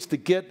privilege to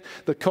get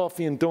the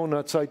coffee and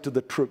donuts out to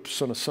the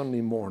troops on a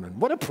Sunday morning.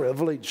 What a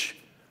privilege.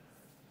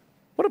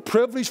 What a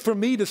privilege for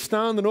me to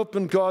stand and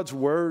open God's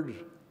Word.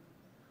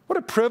 What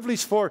a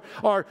privilege for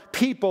our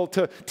people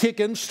to take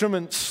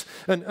instruments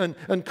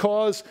and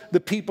cause the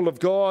people of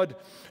God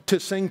to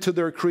sing to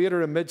their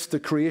Creator amidst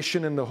the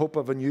creation in the hope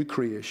of a new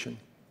creation.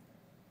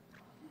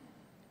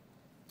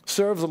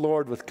 Serve the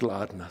Lord with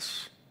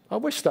gladness. I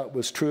wish that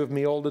was true of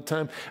me all the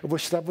time. I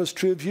wish that was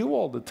true of you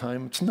all the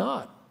time. It's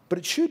not, but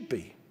it should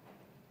be.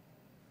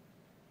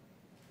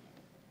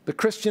 The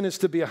Christian is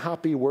to be a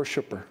happy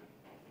worshiper.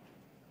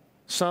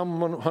 Psalm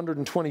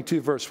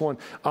 122, verse 1,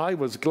 I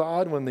was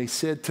glad when they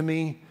said to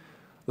me,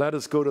 let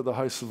us go to the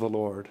house of the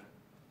Lord.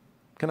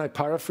 Can I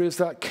paraphrase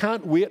that?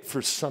 Can't wait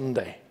for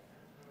Sunday.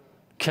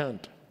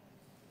 Can't.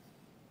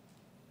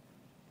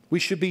 We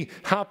should be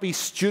happy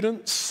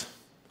students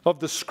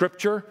of the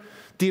Scripture.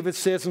 David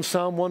says in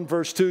Psalm 1,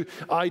 verse 2,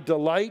 I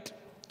delight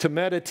to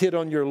meditate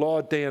on your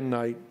law day and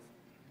night.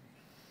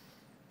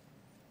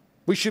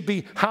 We should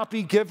be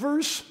happy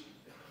givers.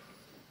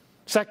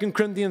 2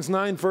 Corinthians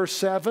 9, verse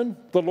 7,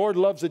 the Lord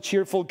loves a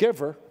cheerful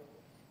giver.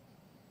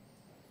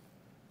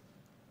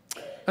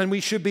 And we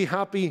should be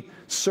happy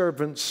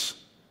servants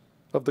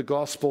of the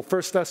gospel.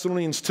 1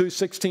 Thessalonians 2,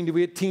 16 to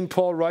 18,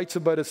 Paul writes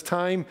about his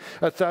time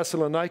at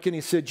Thessalonica, and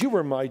he said, you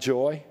were my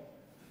joy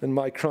and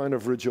my crown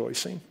of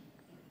rejoicing.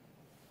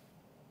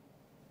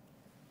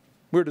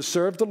 We're to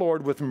serve the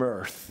Lord with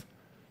mirth,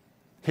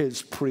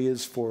 his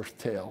praise forth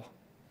tell.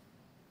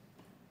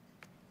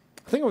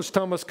 I think it was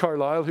Thomas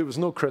Carlyle, who was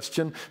no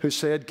Christian, who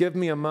said, give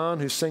me a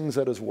man who sings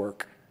at his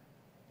work.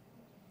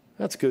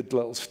 That's a good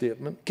little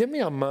statement. Give me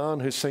a man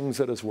who sings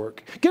at his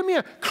work. Give me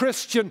a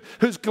Christian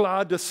who's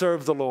glad to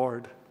serve the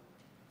Lord.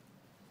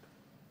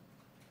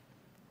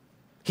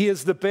 He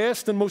is the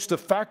best and most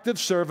effective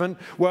servant,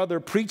 whether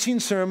preaching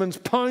sermons,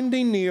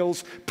 pounding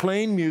nails,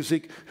 playing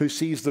music, who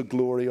sees the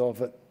glory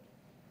of it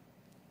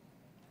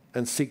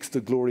and seeks the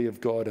glory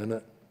of God in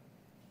it.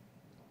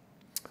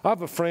 I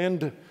have a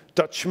friend,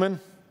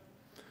 Dutchman,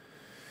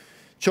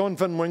 John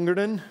van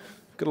Wingerden,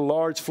 got a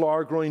large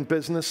flower-growing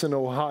business in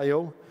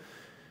Ohio.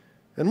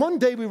 And one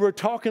day we were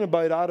talking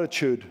about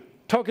attitude,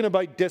 talking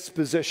about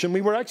disposition.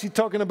 We were actually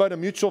talking about a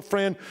mutual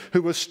friend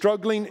who was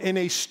struggling in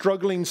a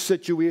struggling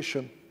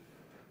situation.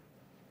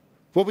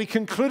 Well, we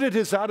concluded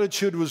his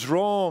attitude was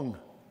wrong.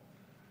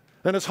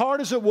 And as hard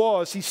as it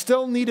was, he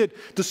still needed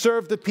to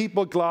serve the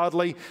people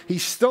gladly. He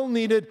still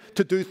needed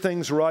to do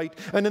things right.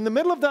 And in the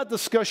middle of that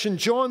discussion,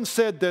 John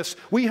said this,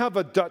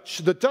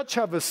 the Dutch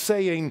have a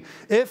saying,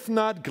 if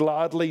not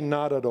gladly,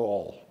 not at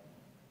all.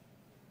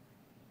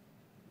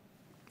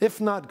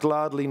 If not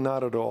gladly,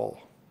 not at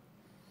all.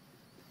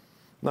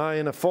 Now,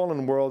 in a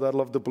fallen world, I'd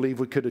love to believe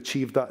we could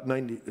achieve that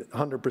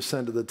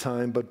 100% of the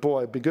time. But boy,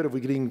 it'd be good if we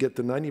could even get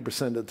to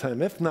 90% of the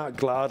time. If not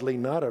gladly,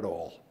 not at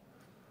all.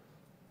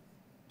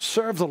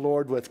 Serve the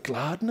Lord with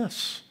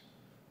gladness.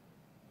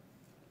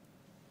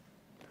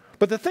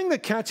 But the thing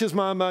that catches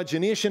my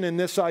imagination in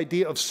this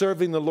idea of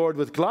serving the Lord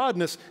with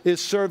gladness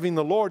is serving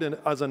the Lord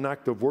as an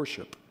act of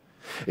worship.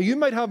 You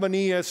might have an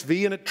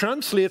ESV and it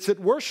translates it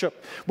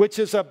worship, which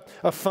is a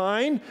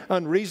fine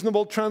and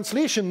reasonable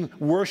translation.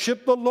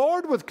 Worship the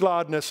Lord with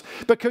gladness.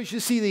 Because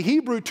you see, the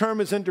Hebrew term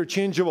is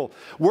interchangeable.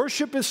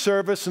 Worship is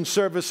service and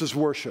service is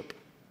worship.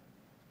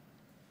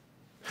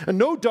 And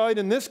no doubt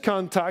in this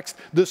context,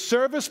 the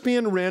service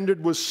being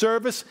rendered was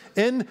service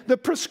in the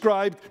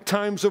prescribed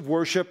times of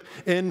worship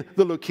in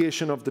the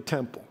location of the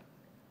temple.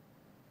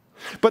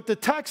 But the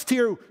text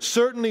here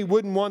certainly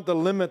wouldn't want to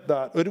limit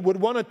that. It would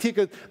want to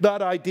take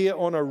that idea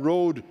on a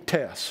road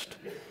test.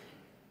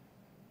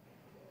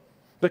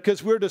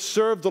 Because we're to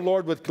serve the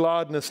Lord with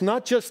gladness,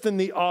 not just in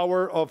the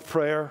hour of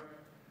prayer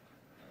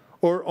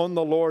or on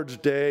the Lord's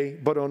day,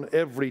 but on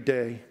every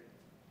day.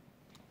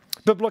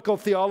 Biblical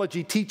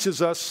theology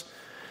teaches us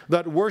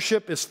that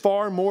worship is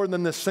far more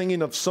than the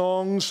singing of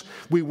songs.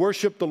 We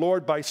worship the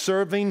Lord by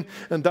serving,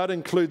 and that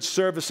includes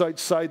service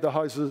outside the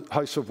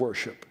house of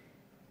worship.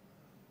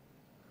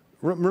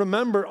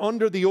 Remember,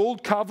 under the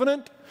old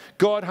covenant,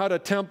 God had a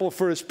temple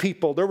for his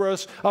people. There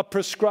was a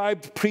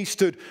prescribed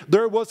priesthood.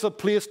 There was a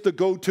place to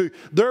go to.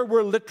 There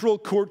were literal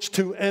courts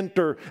to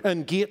enter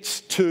and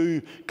gates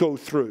to go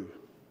through.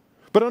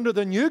 But under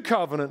the new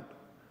covenant,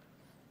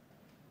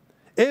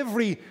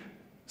 every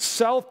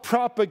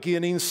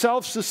self-propagating,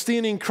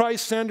 self-sustaining,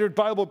 Christ-centered,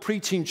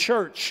 Bible-preaching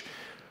church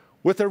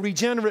with a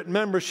regenerate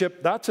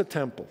membership, that's a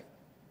temple.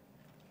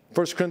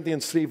 1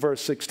 Corinthians 3,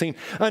 verse 16.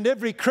 And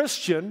every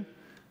Christian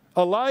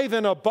alive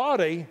in a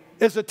body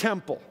is a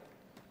temple.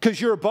 Because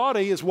your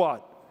body is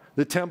what?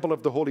 The temple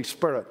of the Holy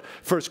Spirit.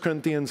 1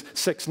 Corinthians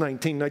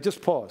 6:19. Now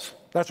just pause.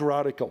 That's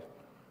radical.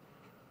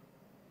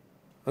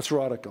 That's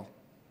radical.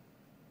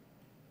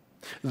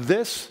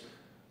 This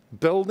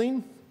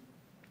building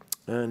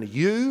and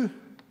you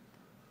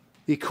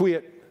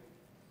equate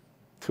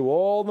to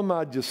all the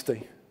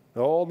majesty,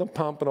 all the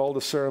pomp and all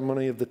the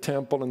ceremony of the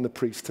temple and the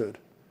priesthood.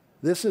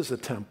 This is a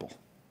temple.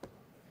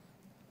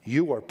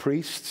 You are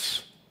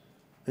priests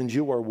and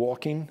you are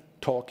walking,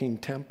 talking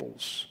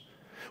temples.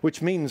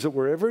 Which means that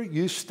wherever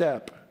you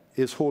step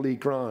is holy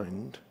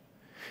ground.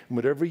 And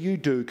whatever you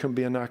do can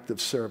be an act of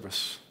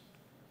service.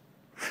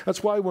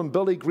 That's why when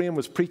Billy Graham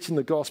was preaching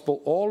the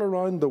gospel all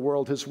around the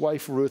world, his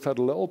wife Ruth had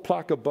a little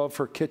plaque above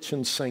her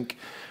kitchen sink.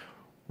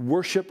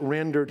 Worship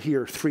rendered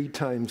here 3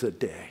 times a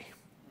day.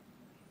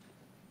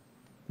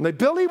 Now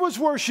Billy was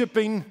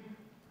worshiping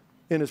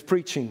in his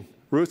preaching.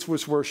 Ruth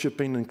was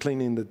worshiping and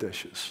cleaning the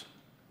dishes.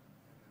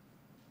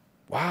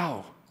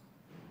 Wow.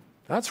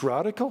 That's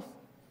radical.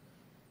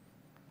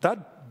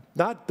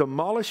 That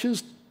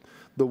demolishes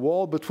the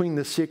wall between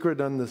the sacred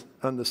and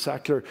the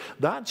secular.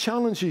 That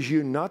challenges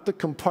you not to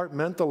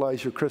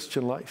compartmentalize your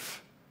Christian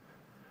life.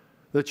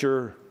 That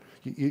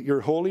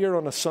you're holier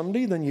on a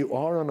Sunday than you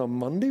are on a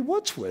Monday.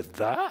 What's with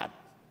that?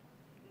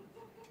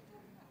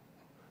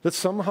 That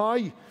somehow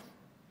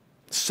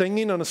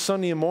singing on a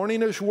Sunday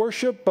morning is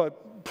worship,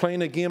 but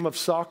playing a game of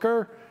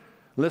soccer,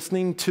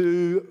 listening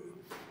to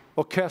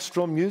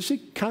orchestral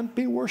music can't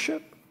be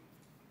worship.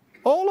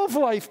 All of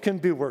life can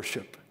be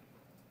worship.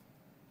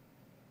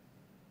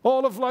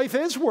 All of life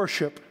is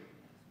worship.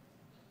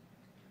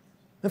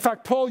 In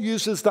fact, Paul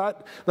uses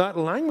that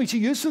language. He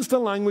uses the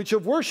language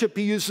of worship.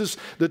 He uses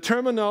the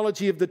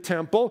terminology of the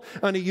temple,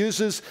 and he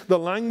uses the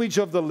language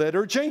of the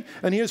liturgy.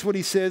 And here's what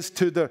he says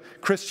to the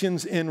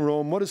Christians in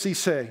Rome. What does he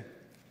say?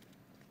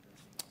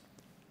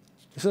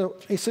 So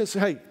he says,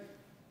 hey,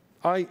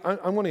 I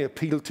want to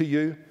appeal to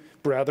you,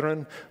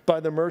 brethren,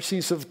 by the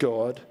mercies of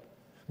God,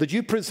 that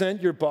you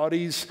present your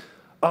bodies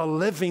a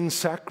living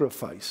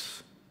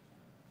sacrifice.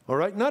 All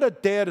right? Not a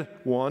dead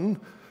one,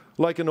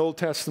 like an Old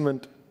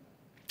Testament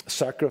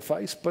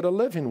sacrifice, but a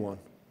living one.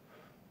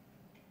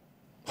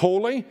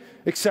 Holy,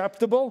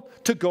 acceptable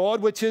to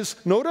God, which is,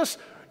 notice,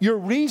 your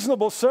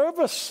reasonable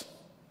service.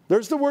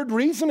 There's the word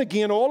reason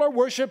again. All our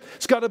worship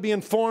has got to be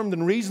informed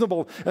and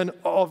reasonable and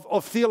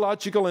of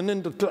theological and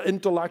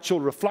intellectual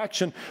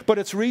reflection, but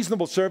it's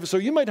reasonable service. So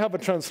you might have a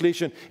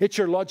translation, it's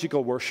your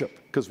logical worship,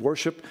 because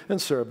worship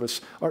and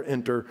service are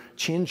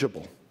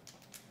interchangeable.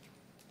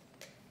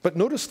 But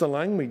notice the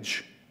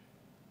language.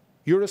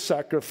 You're a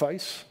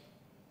sacrifice,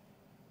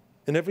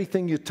 and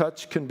everything you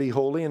touch can be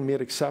holy and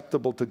made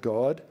acceptable to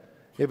God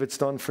if it's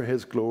done for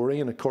His glory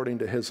and according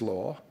to His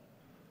law.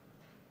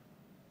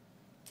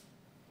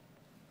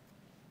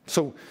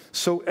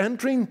 So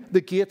entering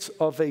the gates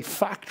of a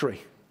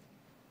factory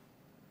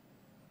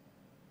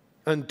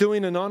and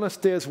doing an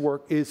honest day's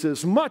work is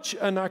as much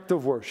an act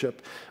of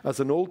worship as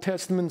an Old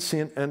Testament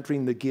saint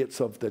entering the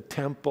gates of the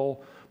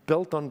temple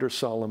built under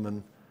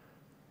Solomon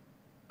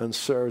and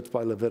served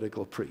by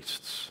Levitical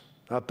priests.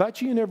 I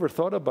bet you never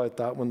thought about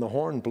that when the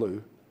horn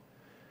blew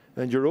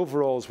and your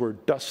overalls were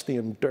dusty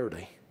and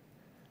dirty.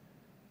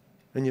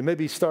 And you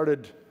maybe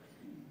started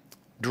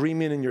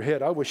dreaming in your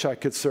head, I wish I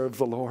could serve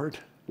the Lord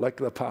like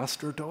the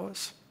pastor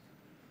does.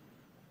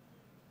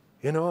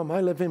 You know, am I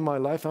living my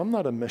life? I'm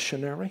not a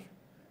missionary.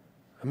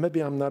 And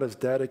maybe I'm not as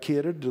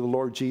dedicated to the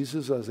Lord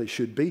Jesus as I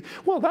should be.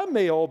 Well, that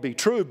may all be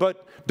true,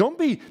 but don't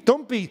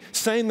be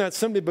saying that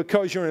simply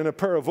because you're in a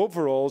pair of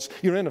overalls,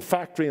 you're in a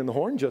factory and the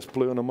horn just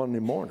blew on a Monday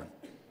morning.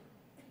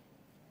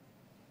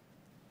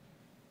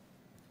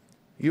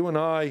 You and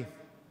I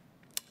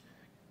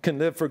can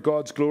live for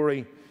God's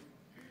glory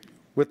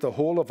with the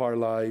whole of our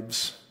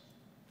lives,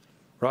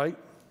 right?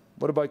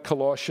 What about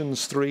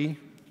Colossians 3?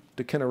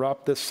 To kind of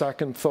wrap this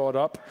second thought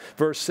up.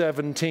 Verse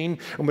 17,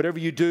 and whatever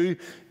you do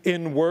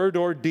in word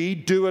or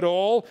deed, do it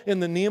all in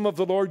the name of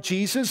the Lord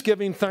Jesus,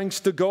 giving thanks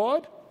to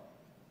God.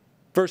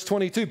 Verse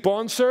 22,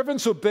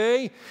 bondservants,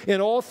 obey in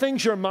all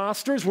things your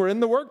masters. We're in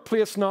the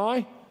workplace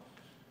now.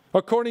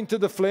 According to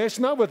the flesh,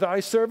 not with eye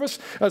service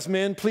as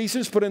men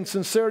pleasers, but in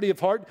sincerity of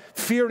heart,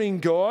 fearing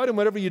God. And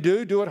whatever you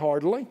do it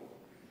heartily.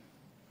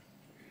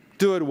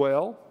 Do it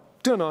well.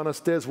 Do an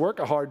honest day's work,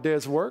 a hard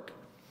day's work.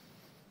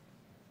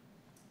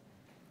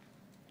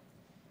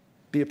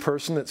 Be a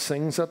person that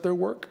sings at their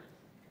work.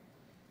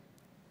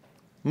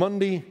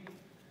 Monday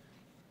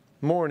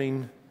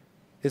morning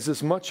is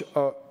as much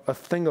a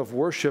thing of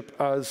worship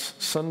as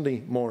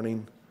Sunday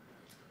morning.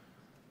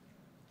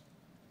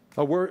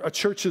 A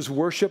church's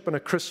worship and a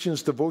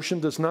Christian's devotion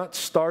does not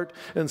start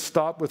and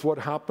stop with what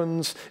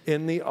happens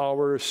in the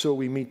hour or so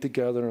we meet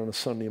together on a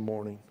Sunday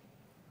morning.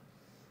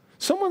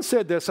 Someone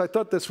said this, I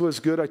thought this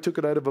was good. I took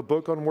it out of a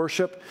book on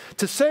worship.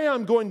 To say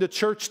I'm going to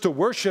church to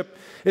worship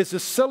is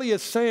as silly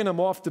as saying I'm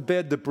off to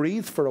bed to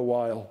breathe for a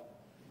while.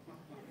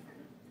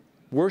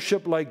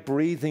 Worship, like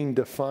breathing,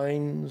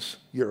 defines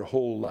your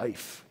whole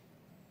life.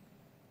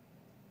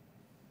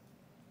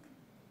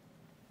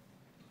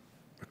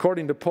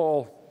 According to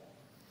Paul,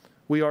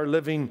 we are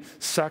living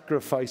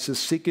sacrifices,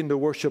 seeking to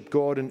worship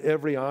God in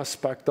every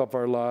aspect of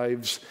our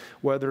lives,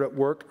 whether at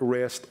work,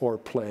 rest, or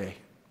play.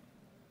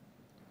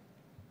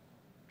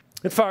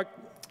 In fact,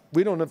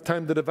 we don't have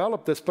time to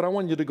develop this, but I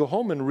want you to go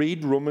home and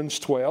read Romans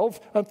 12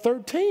 and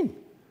 13.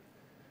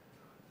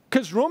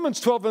 Because Romans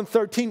 12 and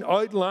 13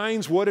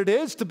 outlines what it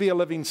is to be a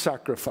living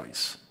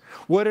sacrifice,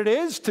 what it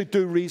is to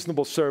do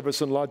reasonable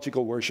service and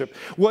logical worship,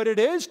 what it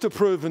is to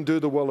prove and do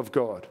the will of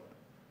God.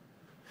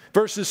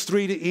 Verses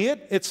 3 to 8,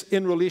 it's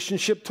in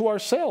relationship to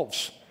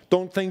ourselves.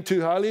 Don't think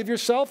too highly of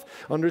yourself.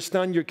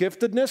 Understand your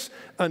giftedness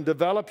and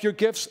develop your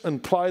gifts and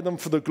apply them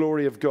for the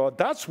glory of God.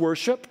 That's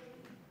worship.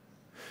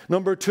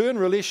 Number 2, in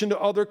relation to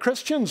other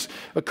Christians,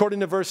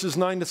 according to verses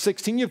 9 to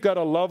 16, you've got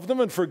to love them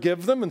and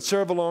forgive them and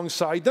serve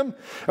alongside them.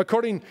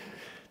 According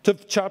to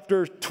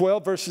chapter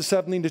 12, verses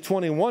 17 to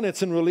 21,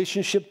 it's in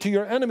relationship to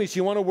your enemies.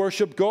 You want to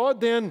worship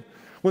God, then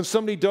when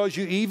somebody does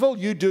you evil,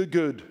 you do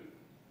good.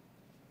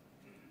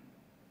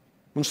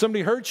 When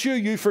somebody hurts you,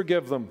 you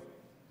forgive them.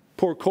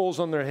 Pour coals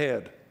on their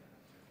head.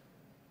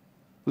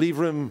 Leave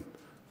room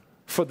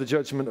for the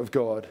judgment of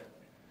God.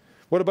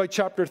 What about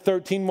chapter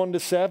 13, 1 to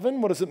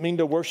 7? What does it mean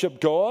to worship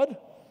God?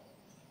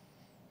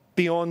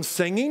 Beyond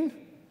singing,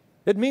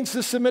 it means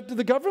to submit to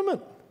the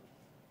government.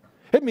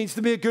 It means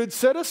to be a good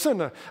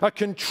citizen, a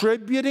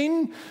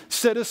contributing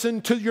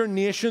citizen to your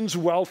nation's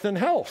wealth and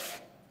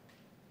health.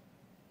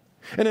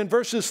 And in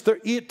verses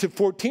 8 to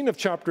 14 of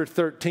chapter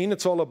 13,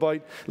 it's all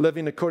about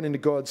living according to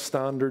God's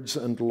standards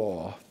and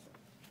law.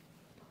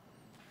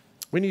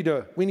 We need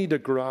to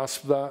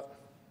grasp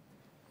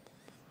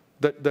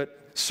that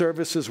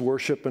service is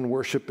worship and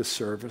worship is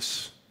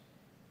service.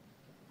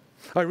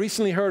 I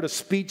recently heard a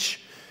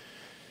speech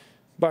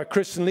by a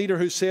Christian leader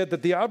who said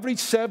that the average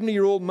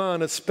 70-year-old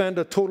man has spent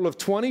a total of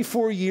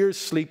 24 years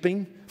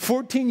sleeping,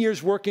 14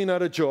 years working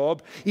at a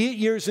job, 8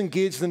 years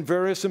engaged in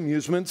various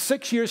amusements,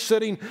 6 years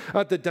sitting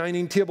at the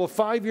dining table,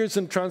 5 years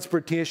in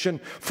transportation,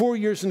 4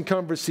 years in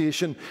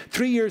conversation,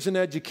 3 years in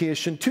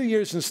education, 2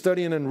 years in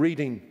studying and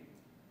reading.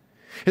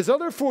 His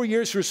other 4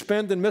 years were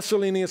spent in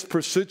miscellaneous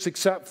pursuits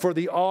except for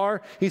the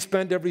hour he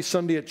spent every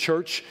Sunday at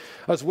church,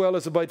 as well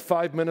as about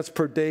 5 minutes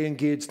per day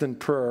engaged in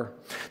prayer.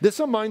 This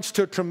amounts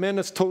to a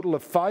tremendous total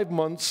of 5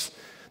 months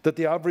that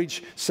the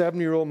average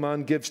 70-year-old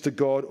man gives to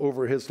God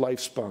over his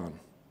lifespan.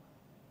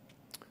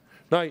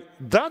 Now,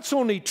 that's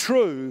only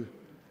true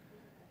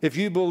if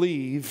you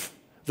believe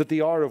that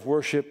the hour of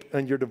worship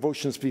and your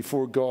devotions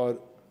before God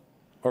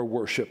are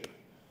worship.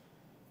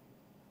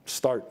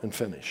 Start and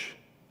finish.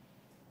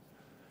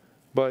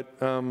 But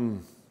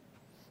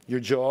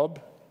your job,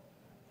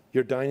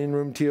 your dining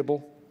room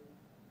table,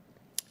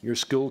 your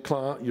school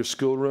class, your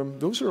schoolroom,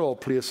 those are all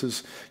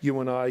places you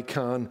and I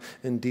can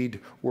indeed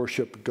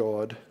worship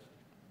God.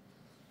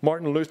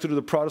 Martin Luther,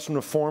 the Protestant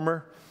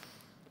reformer,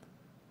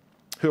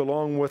 who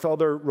along with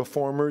other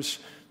reformers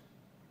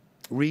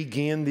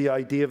regained the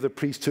idea of the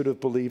priesthood of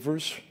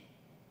believers,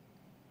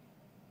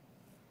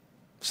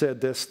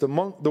 said this: the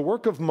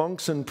work of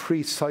monks and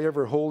priests,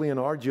 however holy and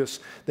arduous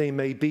they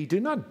may be, do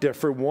not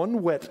differ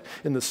one whit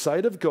in the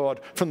sight of God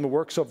from the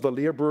works of the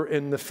laborer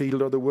in the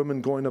field or the woman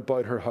going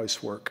about her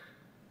housework.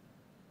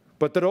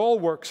 But that all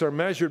works are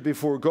measured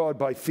before God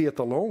by faith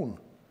alone.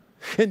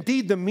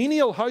 Indeed, the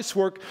menial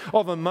housework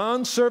of a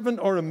manservant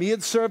or a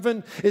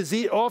maidservant is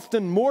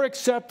often more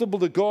acceptable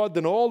to God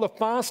than all the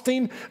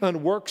fasting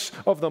and works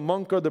of the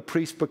monk or the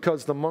priest,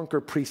 because the monk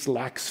or priest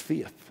lacks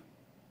faith.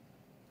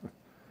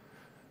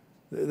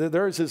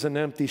 Theirs is an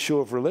empty show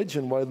of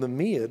religion, while the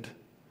maid,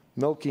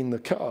 milking the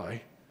cow,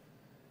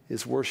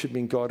 is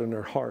worshiping God in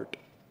her heart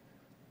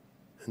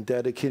and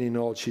dedicating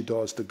all she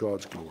does to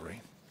God's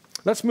glory.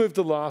 Let's move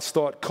to the last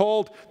thought.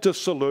 Called to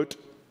salute.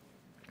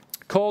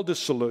 Called to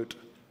salute.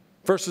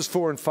 Verses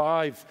 4 and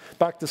 5,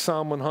 back to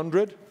Psalm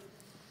 100.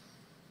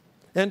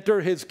 Enter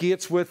his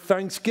gates with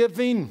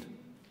thanksgiving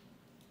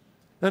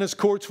and his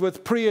courts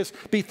with praise.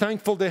 Be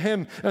thankful to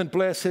him and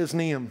bless his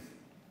name.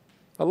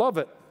 I love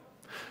it.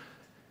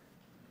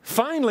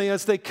 Finally,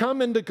 as they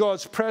come into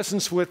God's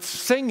presence with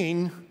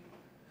singing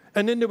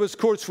and into his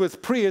courts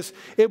with praise,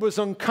 it was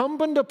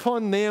incumbent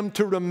upon them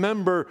to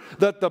remember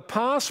that the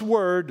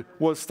password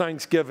was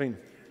thanksgiving.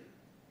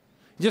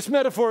 Just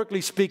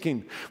metaphorically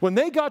speaking, when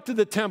they got to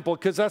the temple,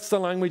 because that's the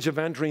language of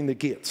entering the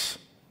gates.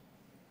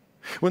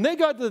 When they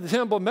got to the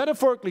temple,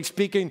 metaphorically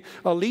speaking,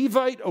 a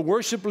Levite, a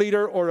worship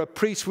leader, or a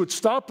priest would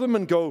stop them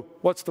and go,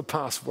 "What's the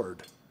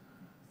password?"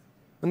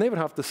 And they would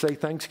have to say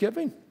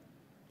thanksgiving.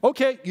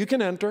 Okay, you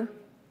can enter,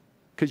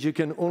 because you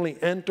can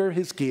only enter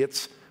his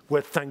gates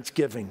with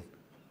thanksgiving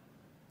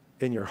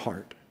in your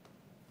heart.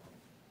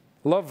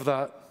 Love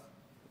that.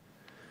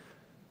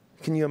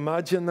 Can you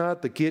imagine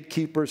that? The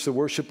gatekeepers, the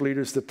worship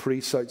leaders, the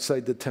priests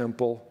outside the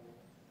temple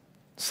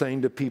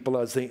saying to people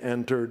as they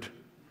entered,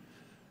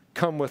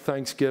 come with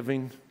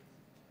thanksgiving,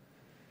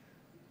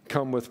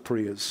 come with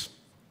praise.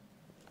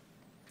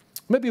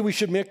 Maybe we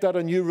should make that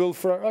a new rule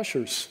for our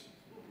ushers.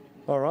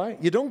 All right?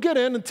 You don't get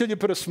in until you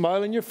put a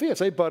smile on your face.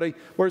 Hey, buddy,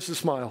 where's the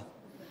smile?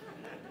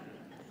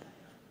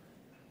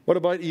 What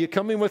about, are you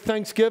coming with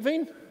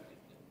thanksgiving?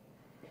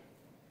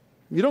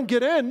 You don't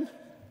get in.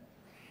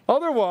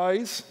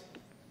 Otherwise,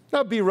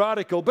 that'd be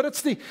radical. But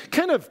it's the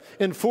kind of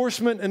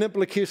enforcement and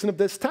implication of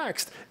this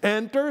text.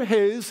 Enter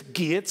his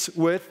gates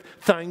with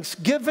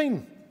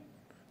thanksgiving.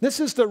 This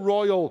is the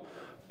royal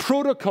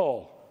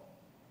protocol.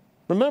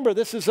 Remember,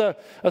 this is a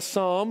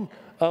psalm,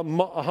 a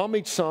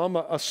homage psalm,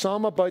 a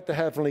psalm about the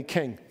heavenly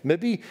king.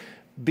 Maybe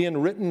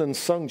being written and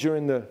sung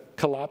during the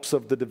collapse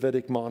of the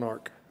Davidic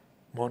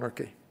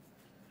monarchy.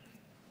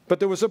 But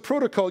there was a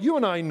protocol. You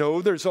and I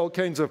know there's all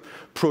kinds of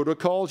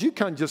protocols. You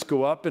can't just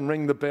go up and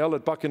ring the bell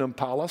at Buckingham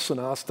Palace and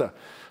ask to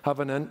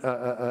have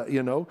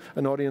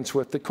an audience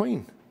with the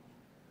Queen.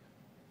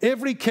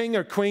 Every king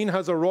or queen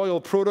has a royal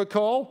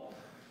protocol.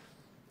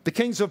 The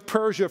kings of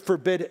Persia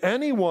forbid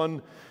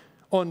anyone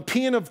on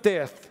pain of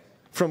death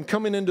from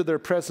coming into their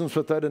presence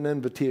without an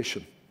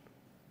invitation.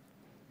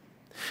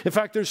 In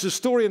fact, there's a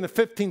story in the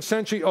 15th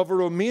century of a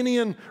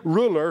Romanian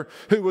ruler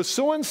who was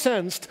so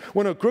incensed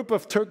when a group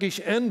of Turkish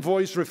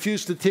envoys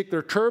refused to take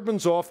their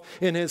turbans off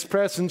in his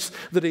presence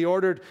that he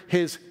ordered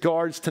his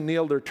guards to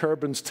nail their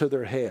turbans to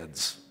their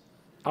heads.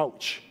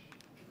 Ouch.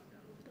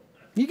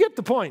 You get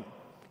the point.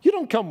 You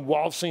don't come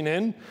waltzing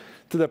in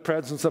to the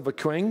presence of a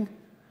queen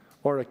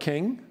or a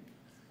king.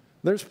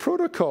 There's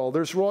protocol,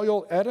 there's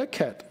royal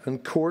etiquette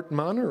and court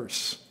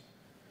manners.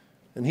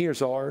 And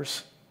here's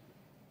ours.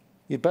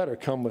 You better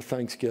come with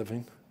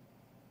thanksgiving,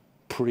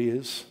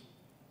 praise.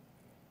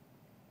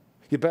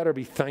 You better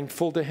be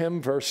thankful to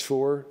him, verse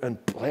 4,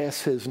 and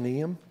bless his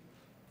name.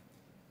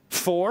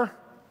 4,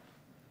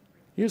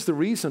 here's the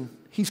reason.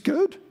 He's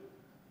good.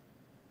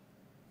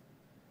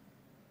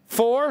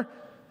 4,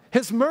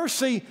 his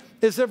mercy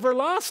is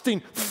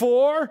everlasting.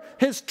 4,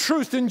 his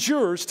truth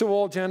endures to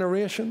all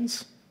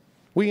generations.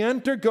 We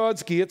enter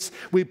God's gates.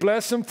 We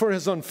bless him for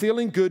his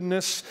unfailing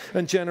goodness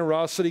and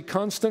generosity,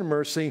 constant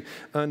mercy,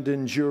 and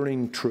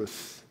enduring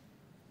truth.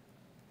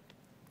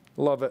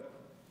 Love it.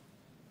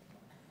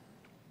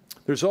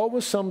 There's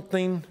always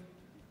something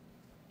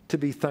to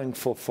be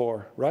thankful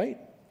for, right?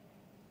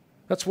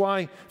 That's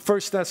why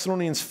 1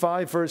 Thessalonians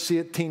 5, verse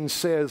 18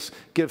 says,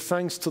 give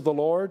thanks to the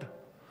Lord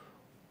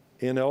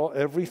in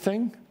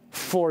everything,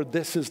 for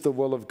this is the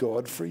will of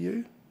God for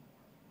you.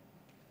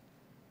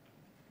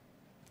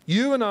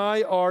 You and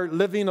I are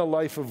living a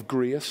life of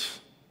grace,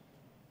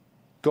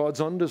 God's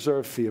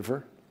undeserved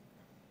favor,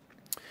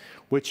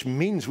 which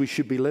means we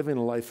should be living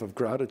a life of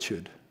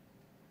gratitude.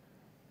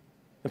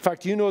 In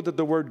fact, you know that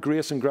the word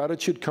grace and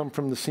gratitude come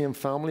from the same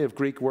family of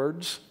Greek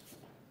words.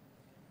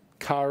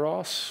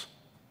 Kairos,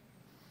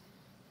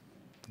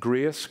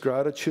 grace,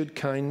 gratitude,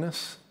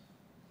 kindness.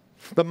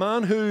 The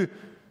man who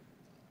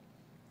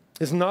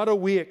is not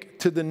awake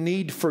to the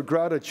need for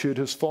gratitude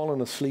has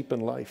fallen asleep in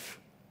life.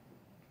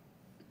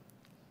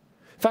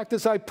 In fact,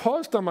 as I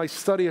paused on my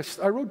study,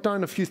 I wrote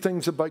down a few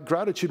things about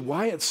gratitude,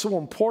 why it's so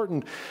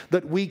important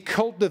that we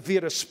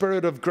cultivate a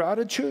spirit of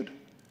gratitude,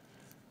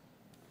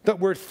 that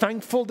we're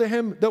thankful to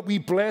him, that we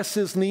bless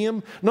his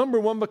name.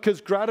 Number one,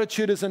 because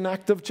gratitude is an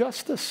act of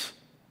justice.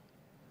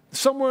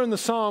 Somewhere in the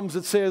Psalms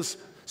it says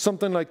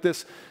something like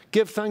this,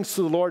 give thanks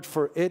to the Lord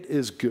for it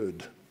is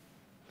good.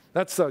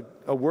 That's a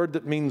word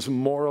that means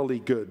morally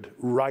good,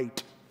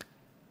 right.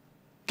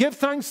 Give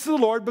thanks to the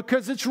Lord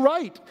because it's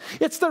right.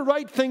 It's the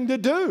right thing to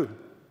do.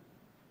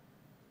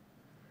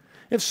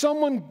 If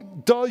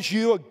someone does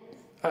you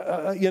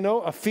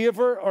a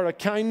favor or a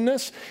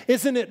kindness,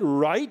 isn't it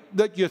right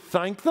that you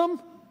thank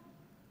them?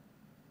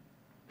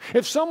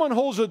 If someone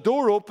holds a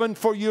door open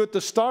for you at the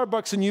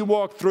Starbucks and you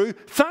walk through,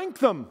 thank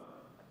them.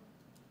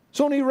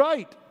 It's only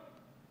right.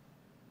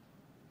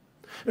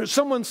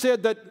 Someone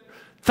said that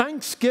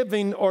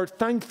thanksgiving or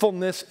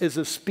thankfulness is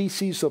a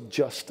species of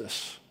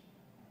justice.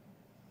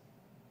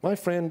 My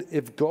friend,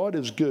 if God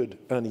is good,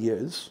 and he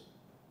is,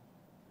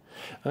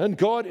 and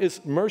God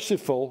is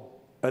merciful,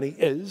 and he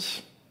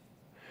is,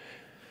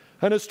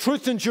 and his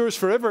truth endures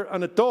forever,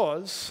 and it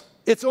does,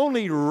 it's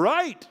only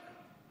right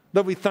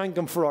that we thank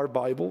him for our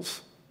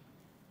Bibles,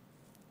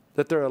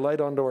 that they're a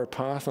light unto our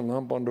path and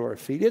lamp unto our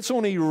feet. It's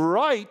only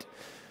right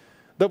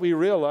that we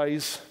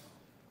realize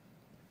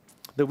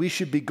that we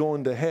should be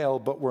going to hell,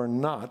 but we're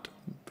not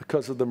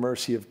because of the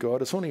mercy of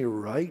God. It's only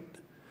right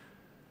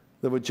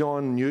that with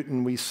John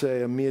Newton we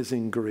say,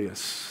 amazing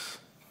grace,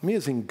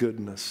 amazing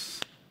goodness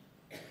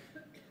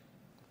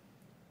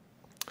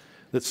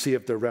that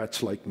saved a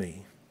wretch like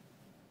me.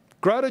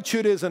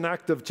 Gratitude is an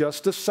act of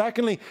justice.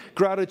 Secondly,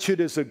 gratitude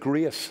is a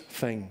grace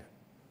thing.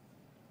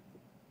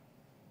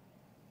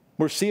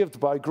 We're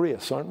saved by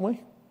grace, aren't we?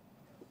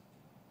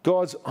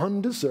 God's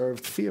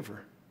undeserved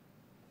favor.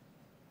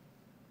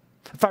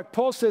 In fact,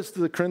 Paul says to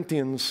the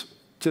Corinthians,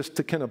 just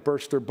to kind of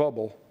burst their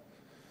bubble,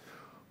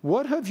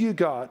 what have you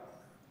got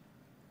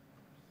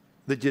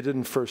that you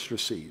didn't first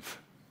receive?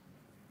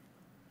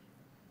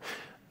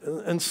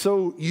 And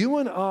so you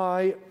and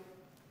I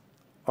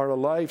are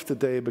alive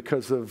today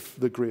because of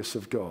the grace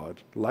of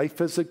God. Life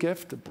is a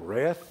gift.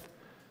 Breath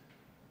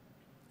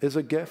is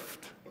a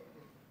gift.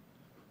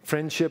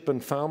 Friendship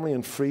and family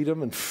and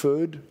freedom and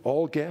food,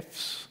 all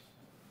gifts.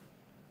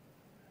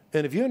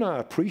 And if you and I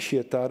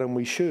appreciate that, and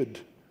we should,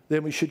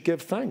 then we should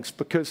give thanks,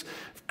 because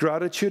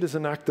gratitude is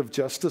an act of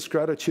justice.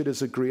 Gratitude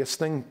is a grace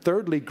thing.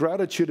 Thirdly,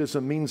 gratitude is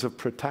a means of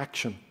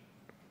protection.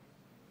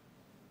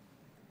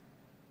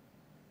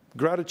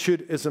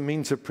 Gratitude is a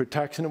means of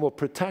protection. It will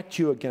protect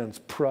you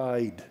against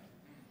pride.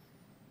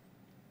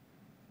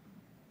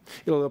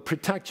 It will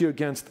protect you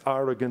against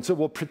arrogance. It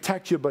will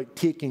protect you by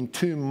taking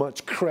too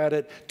much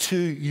credit to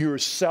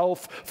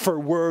yourself for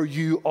where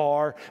you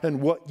are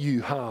and what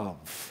you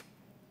have.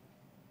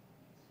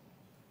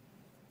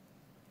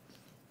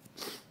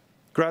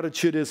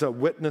 Gratitude is a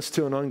witness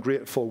to an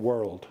ungrateful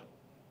world.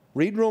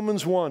 Read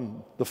Romans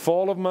 1, the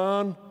fall of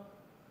man,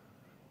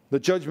 the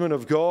judgment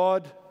of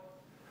God,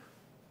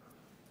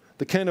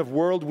 the kind of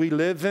world we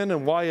live in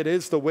and why it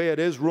is the way it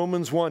is,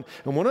 Romans 1.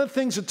 And one of the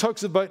things it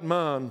talks about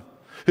man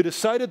who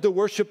decided to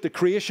worship the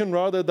creation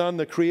rather than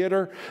the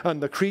creator,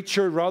 and the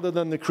creature rather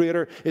than the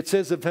creator, it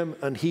says of him,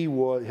 and he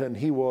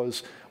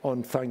was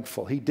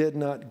unthankful. He did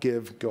not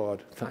give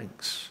God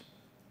thanks.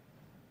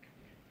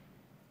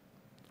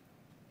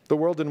 The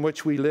world in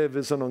which we live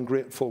is an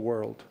ungrateful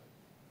world.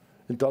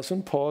 It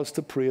doesn't pause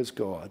to praise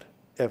God,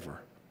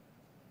 ever.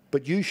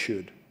 But you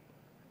should.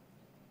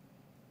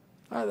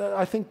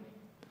 I think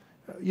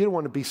you don't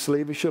want to be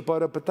slavish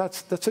about it, but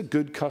that's a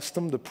good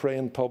custom, to pray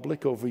in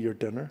public over your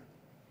dinner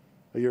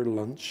or your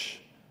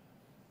lunch.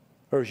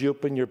 Or as you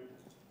open your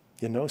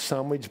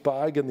sandwich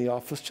bag in the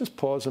office, just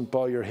pause and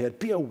bow your head.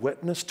 Be a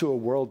witness to a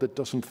world that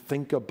doesn't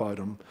think about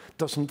him,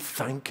 doesn't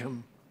thank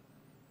him.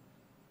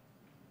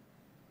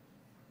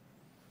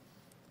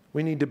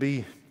 We need to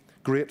be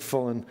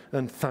grateful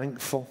and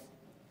thankful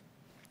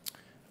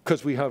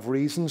because we have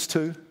reasons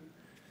to.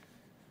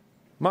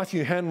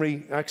 Matthew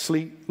Henry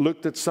actually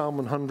looked at Psalm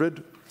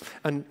 100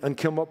 and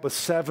came up with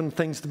 7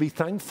 things to be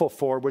thankful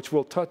for, which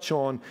we'll touch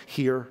on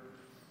here.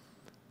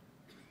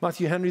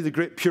 Matthew Henry, the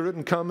great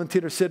Puritan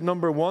commentator, said,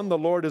 number 1, the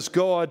Lord is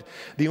God,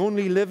 the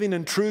only living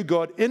and true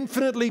God,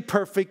 infinitely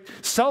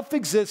perfect,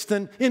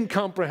 self-existent,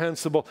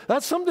 incomprehensible.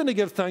 That's something to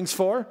give thanks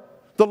for.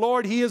 The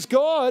Lord, He is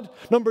God.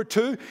 Number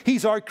 2,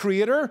 He's our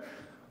Creator,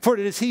 for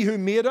it is He who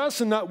made us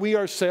and not we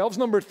ourselves.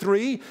 Number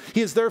 3,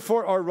 He is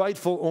therefore our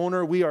rightful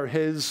owner. We are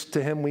His,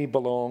 to Him we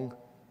belong.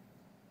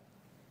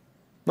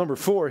 Number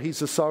 4, He's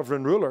the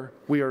sovereign ruler.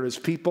 We are His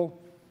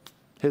people,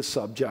 His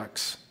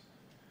subjects.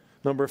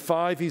 Number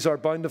 5, He's our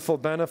bountiful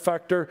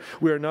benefactor.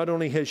 We are not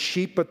only His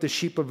sheep, but the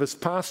sheep of His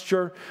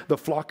pasture, the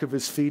flock of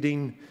His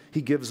feeding.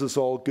 He gives us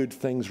all good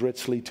things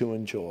richly to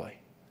enjoy.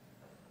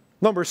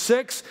 Number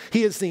 6,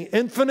 He is the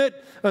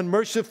infinite and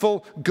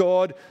merciful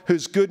God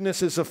whose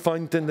goodness is a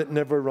fountain that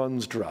never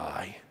runs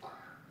dry.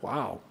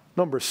 Wow.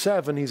 Number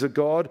 7, He's a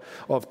God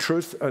of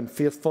truth and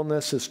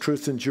faithfulness. His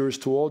truth endures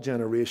to all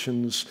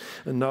generations,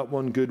 and not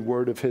one good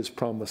word of His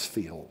promise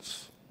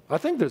fails. I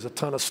think there's a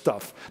ton of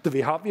stuff to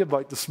be happy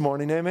about this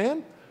morning,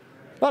 amen?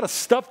 A lot of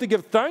stuff to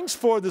give thanks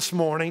for this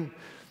morning.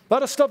 A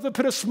lot of stuff to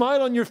put a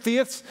smile on your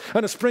face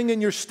and a spring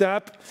in your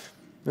step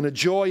and a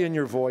joy in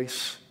your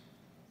voice.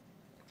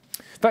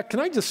 In fact, can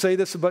I just say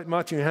this about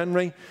Matthew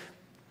Henry?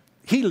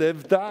 He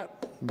lived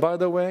that, by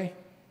the way.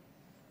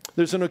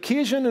 There's an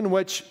occasion in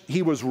which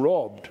he was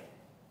robbed.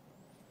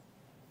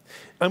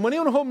 And when he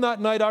went home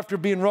that night after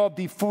being robbed,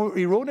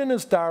 he wrote in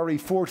his diary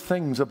 4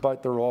 things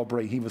about the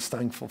robbery he was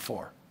thankful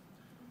for.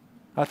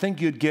 I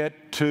think you'd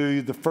get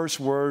to the first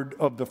word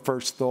of the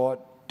first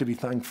thought to be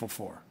thankful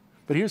for.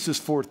 But here's his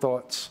 4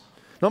 thoughts.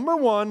 Number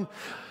 1,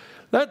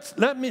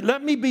 let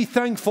me be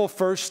thankful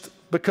first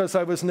because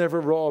I was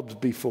never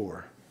robbed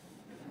before.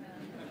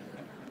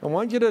 I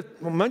want you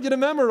to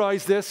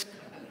memorize this,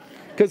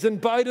 because in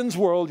Biden's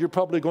world, you're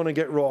probably going to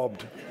get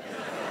robbed.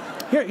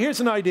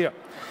 Here's an idea.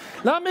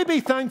 Let me be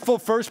thankful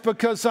first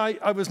because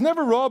I was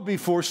never robbed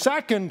before.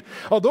 Second,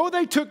 although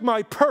they took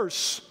my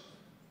purse,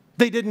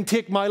 they didn't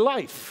take my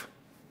life.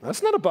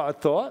 That's not a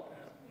bad thought.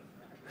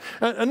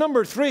 And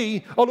number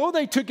 3, although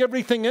they took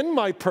everything in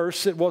my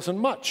purse, it wasn't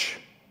much.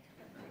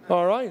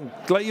 All right?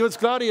 You was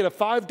glad he had a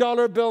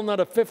 $5 bill, not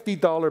a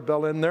 $50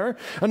 bill in there.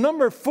 And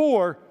number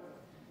 4,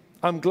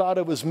 I'm glad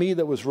it was me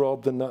that was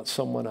robbed and not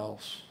someone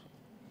else.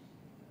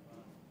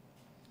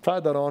 Try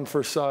that on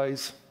for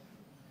size.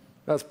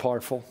 That's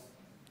powerful.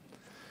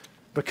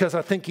 Because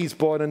I think he's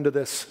bought into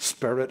this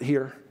spirit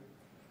here.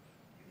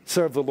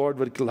 Serve the Lord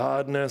with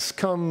gladness.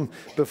 Come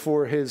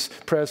before His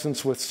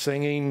presence with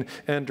singing.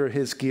 Enter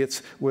His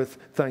gates with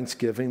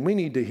thanksgiving. We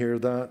need to hear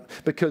that,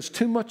 because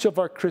too much of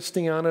our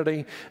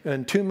Christianity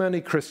and too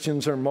many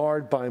Christians are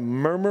marred by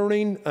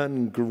murmuring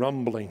and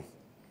grumbling.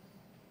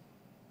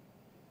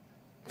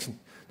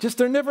 Just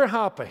they're never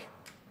happy.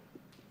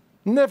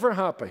 Never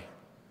happy.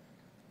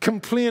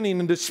 complaining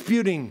and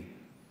disputing.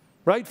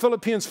 Right?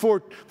 Philippians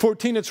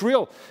 4:14, it's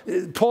real.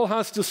 Paul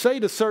has to say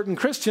to certain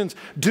Christians,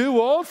 do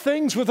all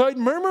things without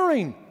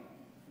murmuring.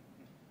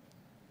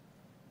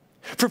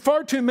 For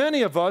far too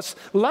many of us,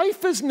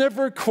 life is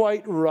never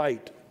quite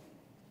right.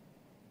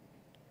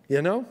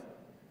 You know?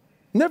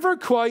 Never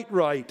quite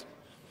right.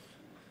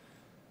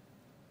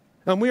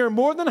 And we are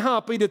more than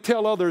happy to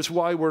tell others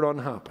why we're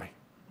unhappy.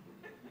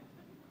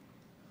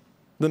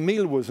 The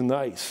meal was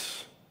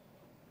nice.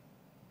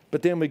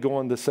 But then we go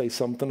on to say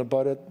something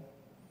about it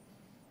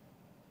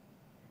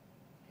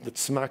that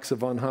smacks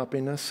of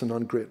unhappiness and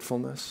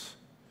ungratefulness.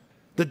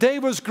 The day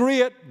was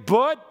great,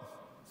 but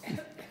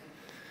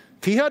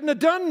if he hadn't have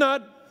done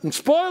that and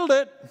spoiled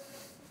it,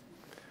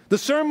 the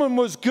sermon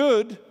was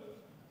good,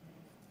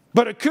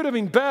 but it could have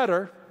been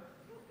better.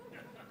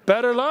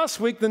 Better last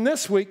week than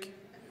this week.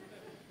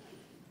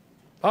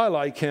 I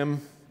like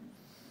him.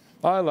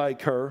 I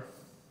like her.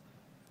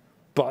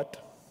 But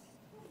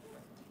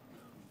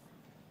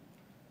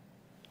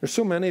there's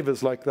so many of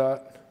us like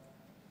that.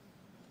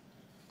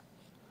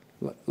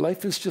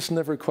 Life is just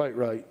never quite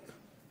right.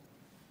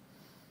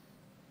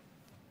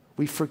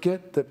 We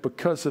forget that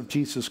because of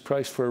Jesus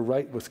Christ, we're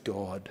right with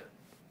God.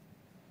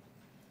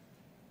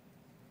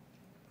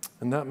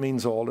 And that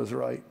means all is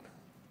right.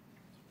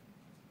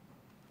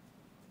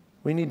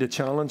 We need to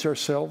challenge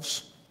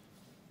ourselves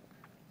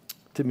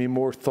to be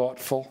more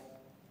thoughtful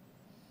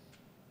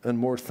and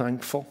more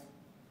thankful.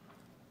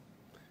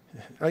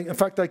 In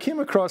fact, I came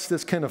across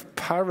this kind of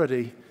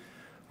parody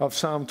of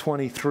Psalm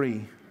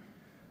 23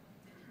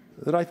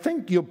 that I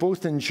think you'll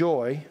both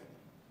enjoy.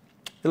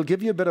 It'll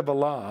give you a bit of a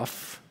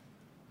laugh.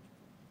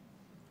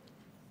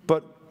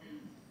 But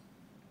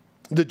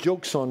the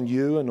joke's on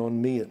you and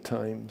on me at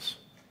times.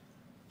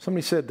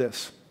 Somebody said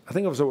this. I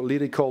think it was a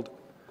lady called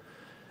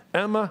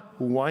Emma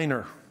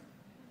Weiner.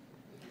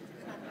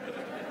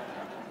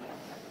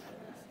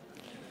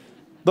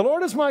 The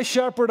Lord is my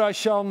shepherd, I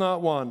shall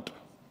not want.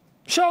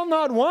 Shall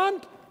not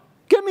want?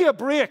 Give me a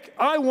break.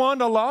 I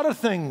want a lot of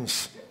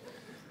things.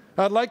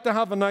 I'd like to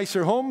have a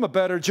nicer home, a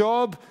better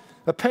job,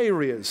 a pay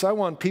raise. I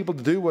want people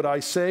to do what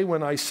I say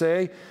when I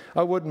say.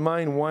 I wouldn't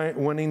mind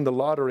winning the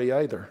lottery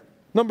either.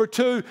 Number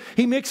 2,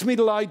 he makes me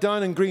to lie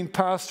down in green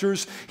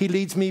pastures. He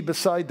leads me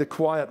beside the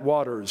quiet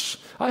waters.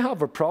 I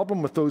have a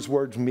problem with those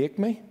words, make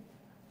me.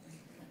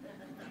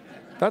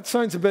 That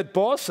sounds a bit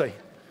bossy.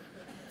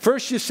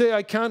 First you say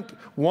I can't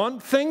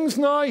want things,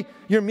 now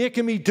you're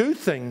making me do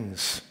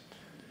things.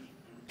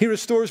 He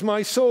restores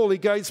my soul. He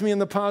guides me in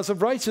the paths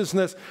of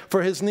righteousness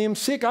for his name's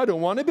sake. I don't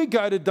want to be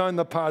guided down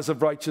the paths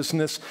of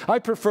righteousness. I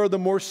prefer the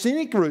more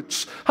scenic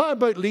routes. How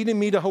about leading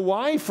me to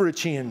Hawaii for a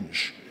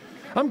change?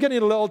 I'm getting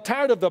a little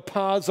tired of the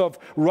paths of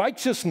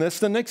righteousness.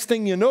 The next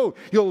thing you know,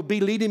 you'll be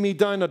leading me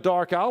down a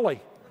dark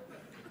alley.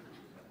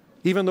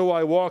 Even though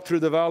I walk through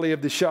the valley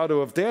of the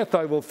shadow of death,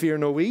 I will fear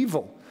no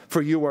evil,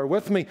 for you are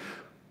with me.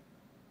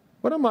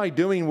 What am I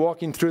doing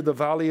walking through the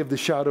valley of the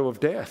shadow of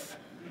death?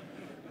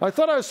 I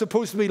thought I was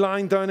supposed to be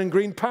lying down in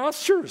green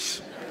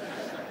pastures.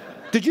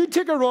 Did you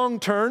take a wrong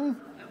turn?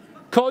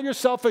 Call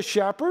yourself a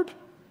shepherd?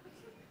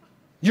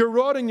 Your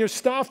rod and your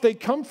staff, they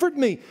comfort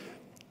me.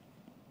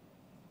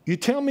 You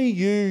tell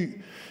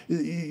me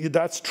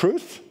that's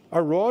truth?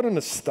 A rod and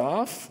a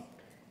staff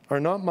are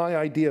not my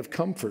idea of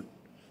comfort.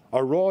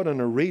 A rod and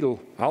a reel,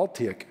 I'll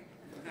take.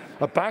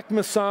 A back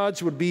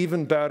massage would be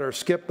even better.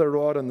 Skip the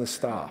rod and the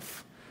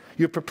staff.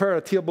 You prepare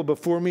a table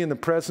before me in the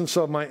presence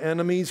of my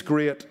enemies,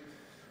 great.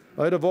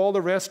 Out of all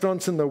the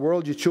restaurants in the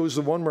world, you chose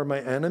the one where my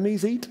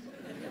enemies eat?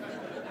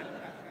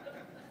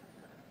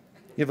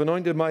 You've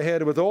anointed my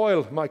head with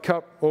oil, my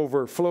cup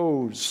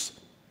overflows.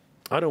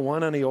 I don't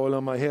want any oil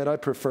on my head, I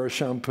prefer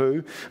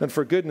shampoo. And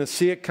for goodness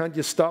sake, can't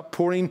you stop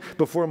pouring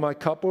before my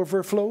cup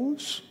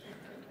overflows?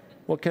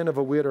 What kind of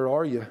a waiter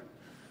are you?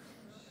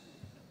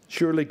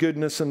 Surely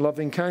goodness and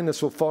loving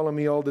kindness will follow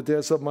me all the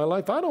days of my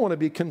life. I don't want to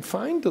be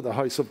confined to the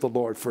house of the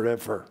Lord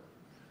forever.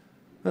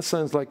 That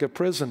sounds like a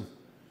prison.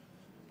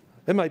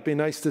 It might be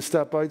nice to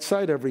step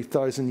outside every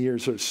 1,000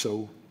 years or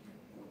so.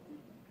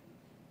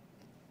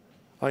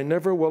 I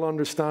never will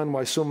understand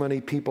why so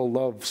many people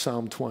love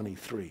Psalm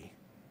 23.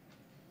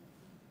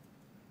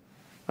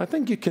 I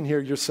think you can hear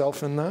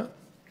yourself in that.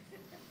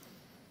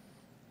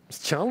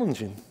 It's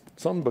challenging.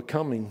 It's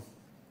unbecoming.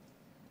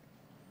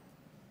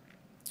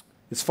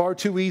 It's far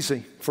too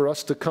easy for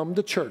us to come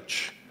to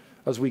church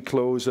as we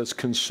close as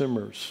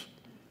consumers,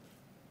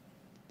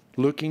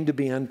 looking to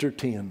be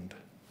entertained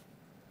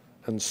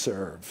and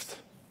served.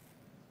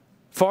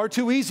 Far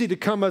too easy to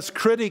come as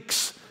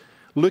critics,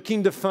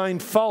 looking to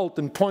find fault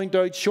and point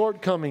out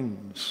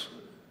shortcomings.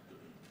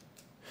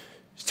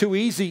 It's too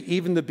easy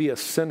even to be a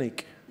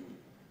cynic,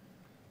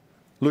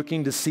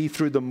 looking to see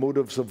through the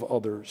motives of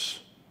others.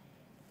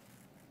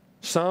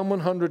 Psalm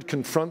 100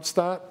 confronts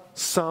that.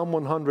 Psalm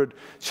 100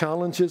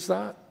 challenges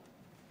that.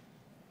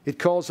 It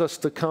calls us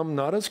to come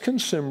not as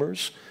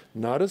consumers,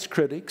 not as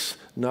critics,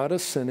 not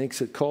as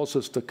cynics. It calls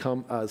us to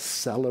come as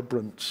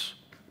celebrants.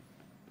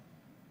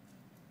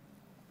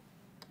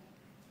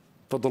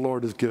 For the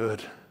Lord is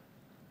good,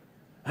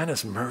 And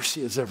his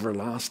mercy is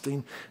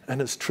everlasting,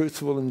 and his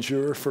truth will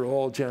endure for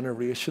all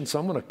generations.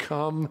 I'm going to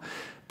come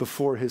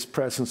before his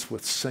presence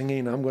with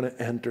singing. I'm going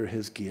to enter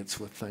his gates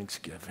with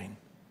thanksgiving.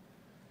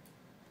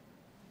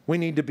 We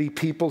need to be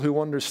people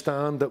who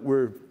understand that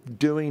we're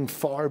doing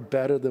far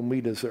better than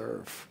we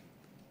deserve.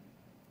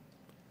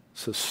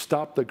 So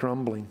stop the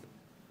grumbling.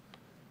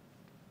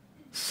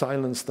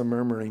 Silence the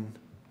murmuring.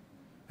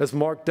 As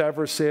Mark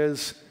Dever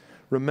says,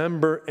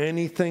 remember,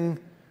 anything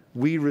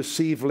we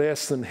receive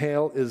less than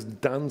hell is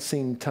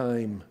dancing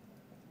time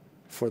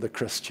for the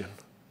Christian.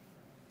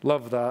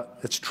 Love that.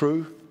 It's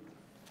true.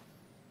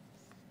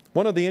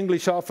 One of the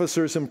English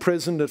officers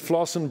imprisoned at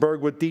Flossenburg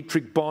with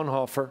Dietrich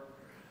Bonhoeffer,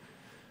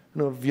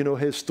 you know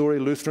his story,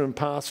 Lutheran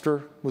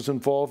pastor, was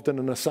involved in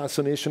an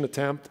assassination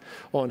attempt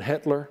on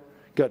Hitler,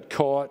 got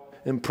caught,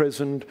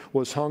 imprisoned,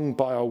 was hung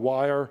by a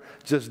wire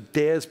just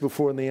days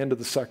before the end of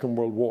the Second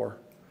World War.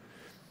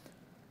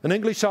 An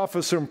English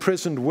officer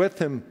imprisoned with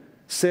him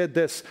said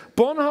this: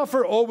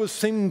 Bonhoeffer always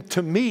seemed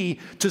to me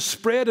to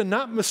spread an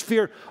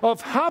atmosphere of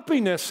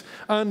happiness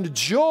and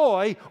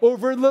joy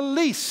over the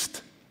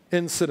least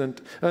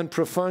incident, and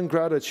profound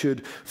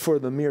gratitude for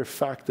the mere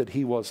fact that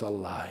he was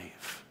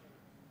alive.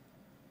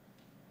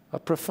 A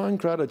profound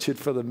gratitude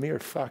for the mere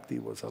fact he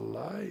was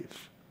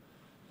alive.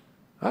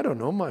 I don't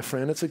know, my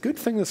friend. It's a good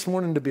thing this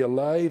morning to be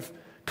alive,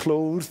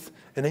 clothed,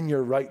 and in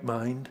your right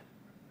mind.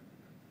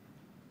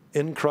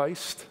 In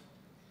Christ,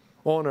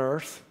 on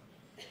earth,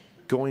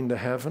 going to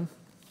heaven.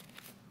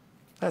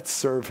 Let's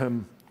serve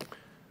him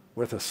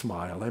with a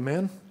smile.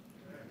 Amen?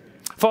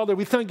 Father,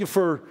 we thank you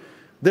for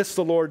this,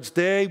 the Lord's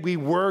day. We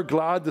were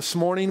glad this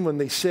morning when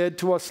they said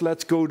to us,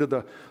 let's go to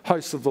the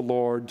house of the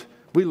Lord.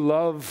 We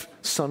love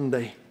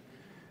Sunday.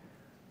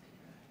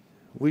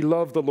 We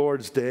love the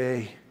Lord's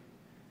day.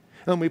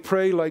 And we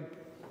pray like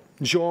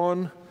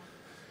John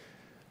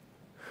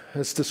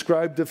has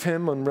described of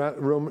him on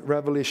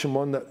Revelation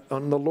 1, that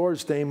on the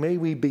Lord's day, may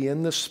we be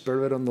in the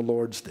Spirit on the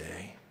Lord's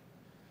day.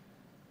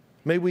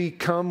 May we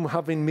come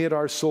having made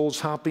our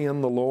souls happy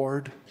in the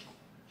Lord,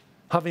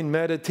 having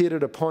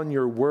meditated upon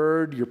your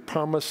word, your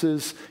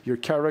promises, your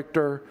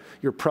character,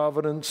 your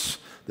providence,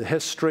 the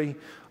history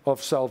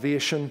of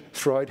salvation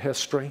throughout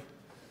history.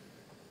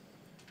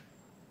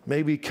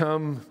 May we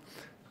come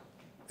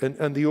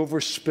and the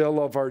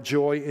overspill of our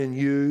joy in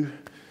you,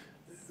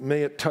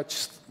 may it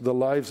touch the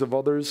lives of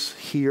others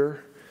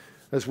here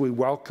as we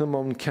welcome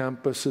on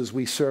campus, as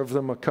we serve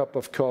them a cup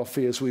of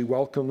coffee, as we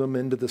welcome them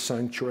into the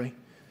sanctuary.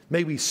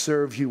 May we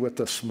serve you with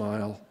a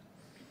smile.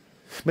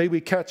 May we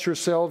catch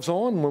ourselves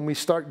on when we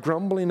start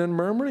grumbling and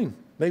murmuring.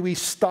 May we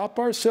stop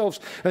ourselves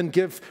and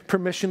give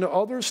permission to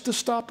others to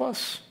stop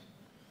us,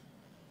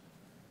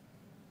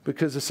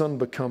 because it's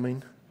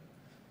unbecoming.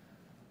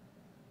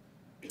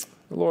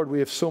 Lord, we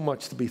have so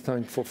much to be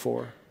thankful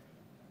for.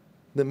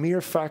 The mere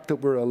fact that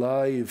we're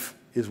alive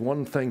is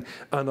one thing,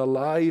 and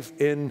alive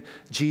in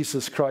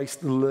Jesus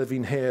Christ, the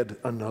living head,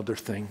 another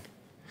thing.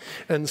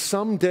 And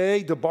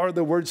someday, to borrow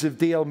the words of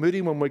D.L.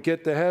 Moody, when we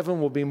get to heaven,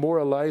 we'll be more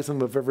alive than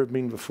we've ever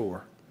been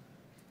before.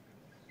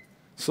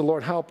 So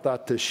Lord, help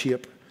that to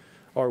shape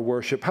our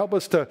worship. Help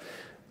us to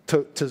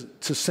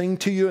sing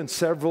to you in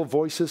several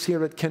voices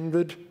here at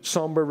Kindred.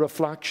 Somber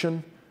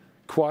reflection,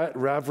 quiet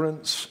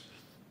reverence,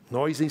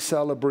 noisy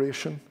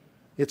celebration.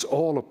 It's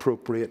all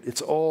appropriate.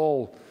 It's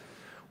all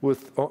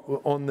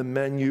on the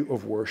menu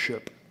of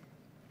worship.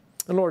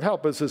 And Lord,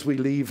 help us as we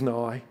leave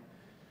now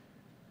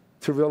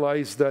to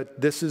realize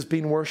that this has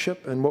been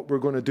worship, and what we're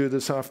going to do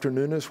this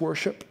afternoon is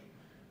worship.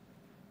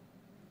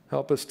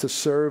 Help us to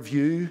serve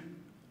you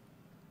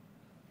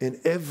in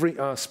every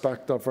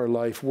aspect of our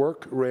life,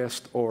 work,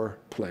 rest, or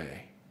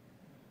play.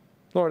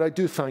 Lord, I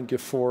do thank you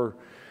for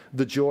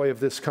the joy of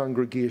this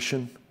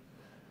congregation.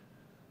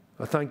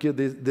 I thank you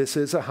that this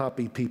is a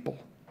happy people.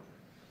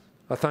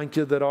 I thank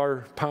you that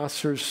our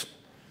pastors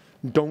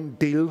don't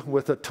deal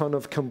with a ton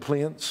of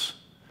complaints.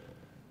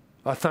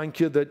 I thank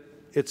you that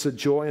it's a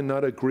joy and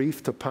not a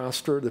grief to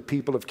pastor the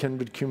people of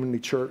Kindred Community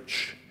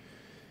Church.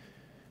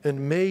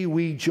 And may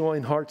we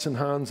join hearts and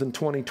hands in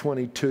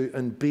 2022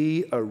 and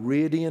be a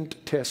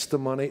radiant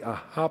testimony,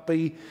 a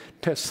happy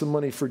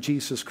testimony for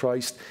Jesus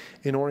Christ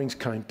in Orange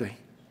County.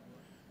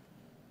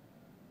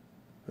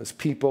 As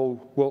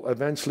people will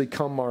eventually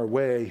come our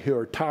way who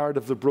are tired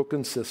of the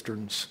broken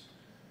cisterns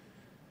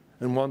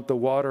and want the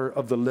water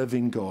of the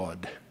living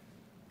God.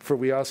 For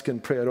we ask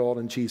and pray it all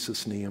in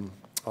Jesus' name.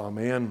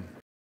 Amen.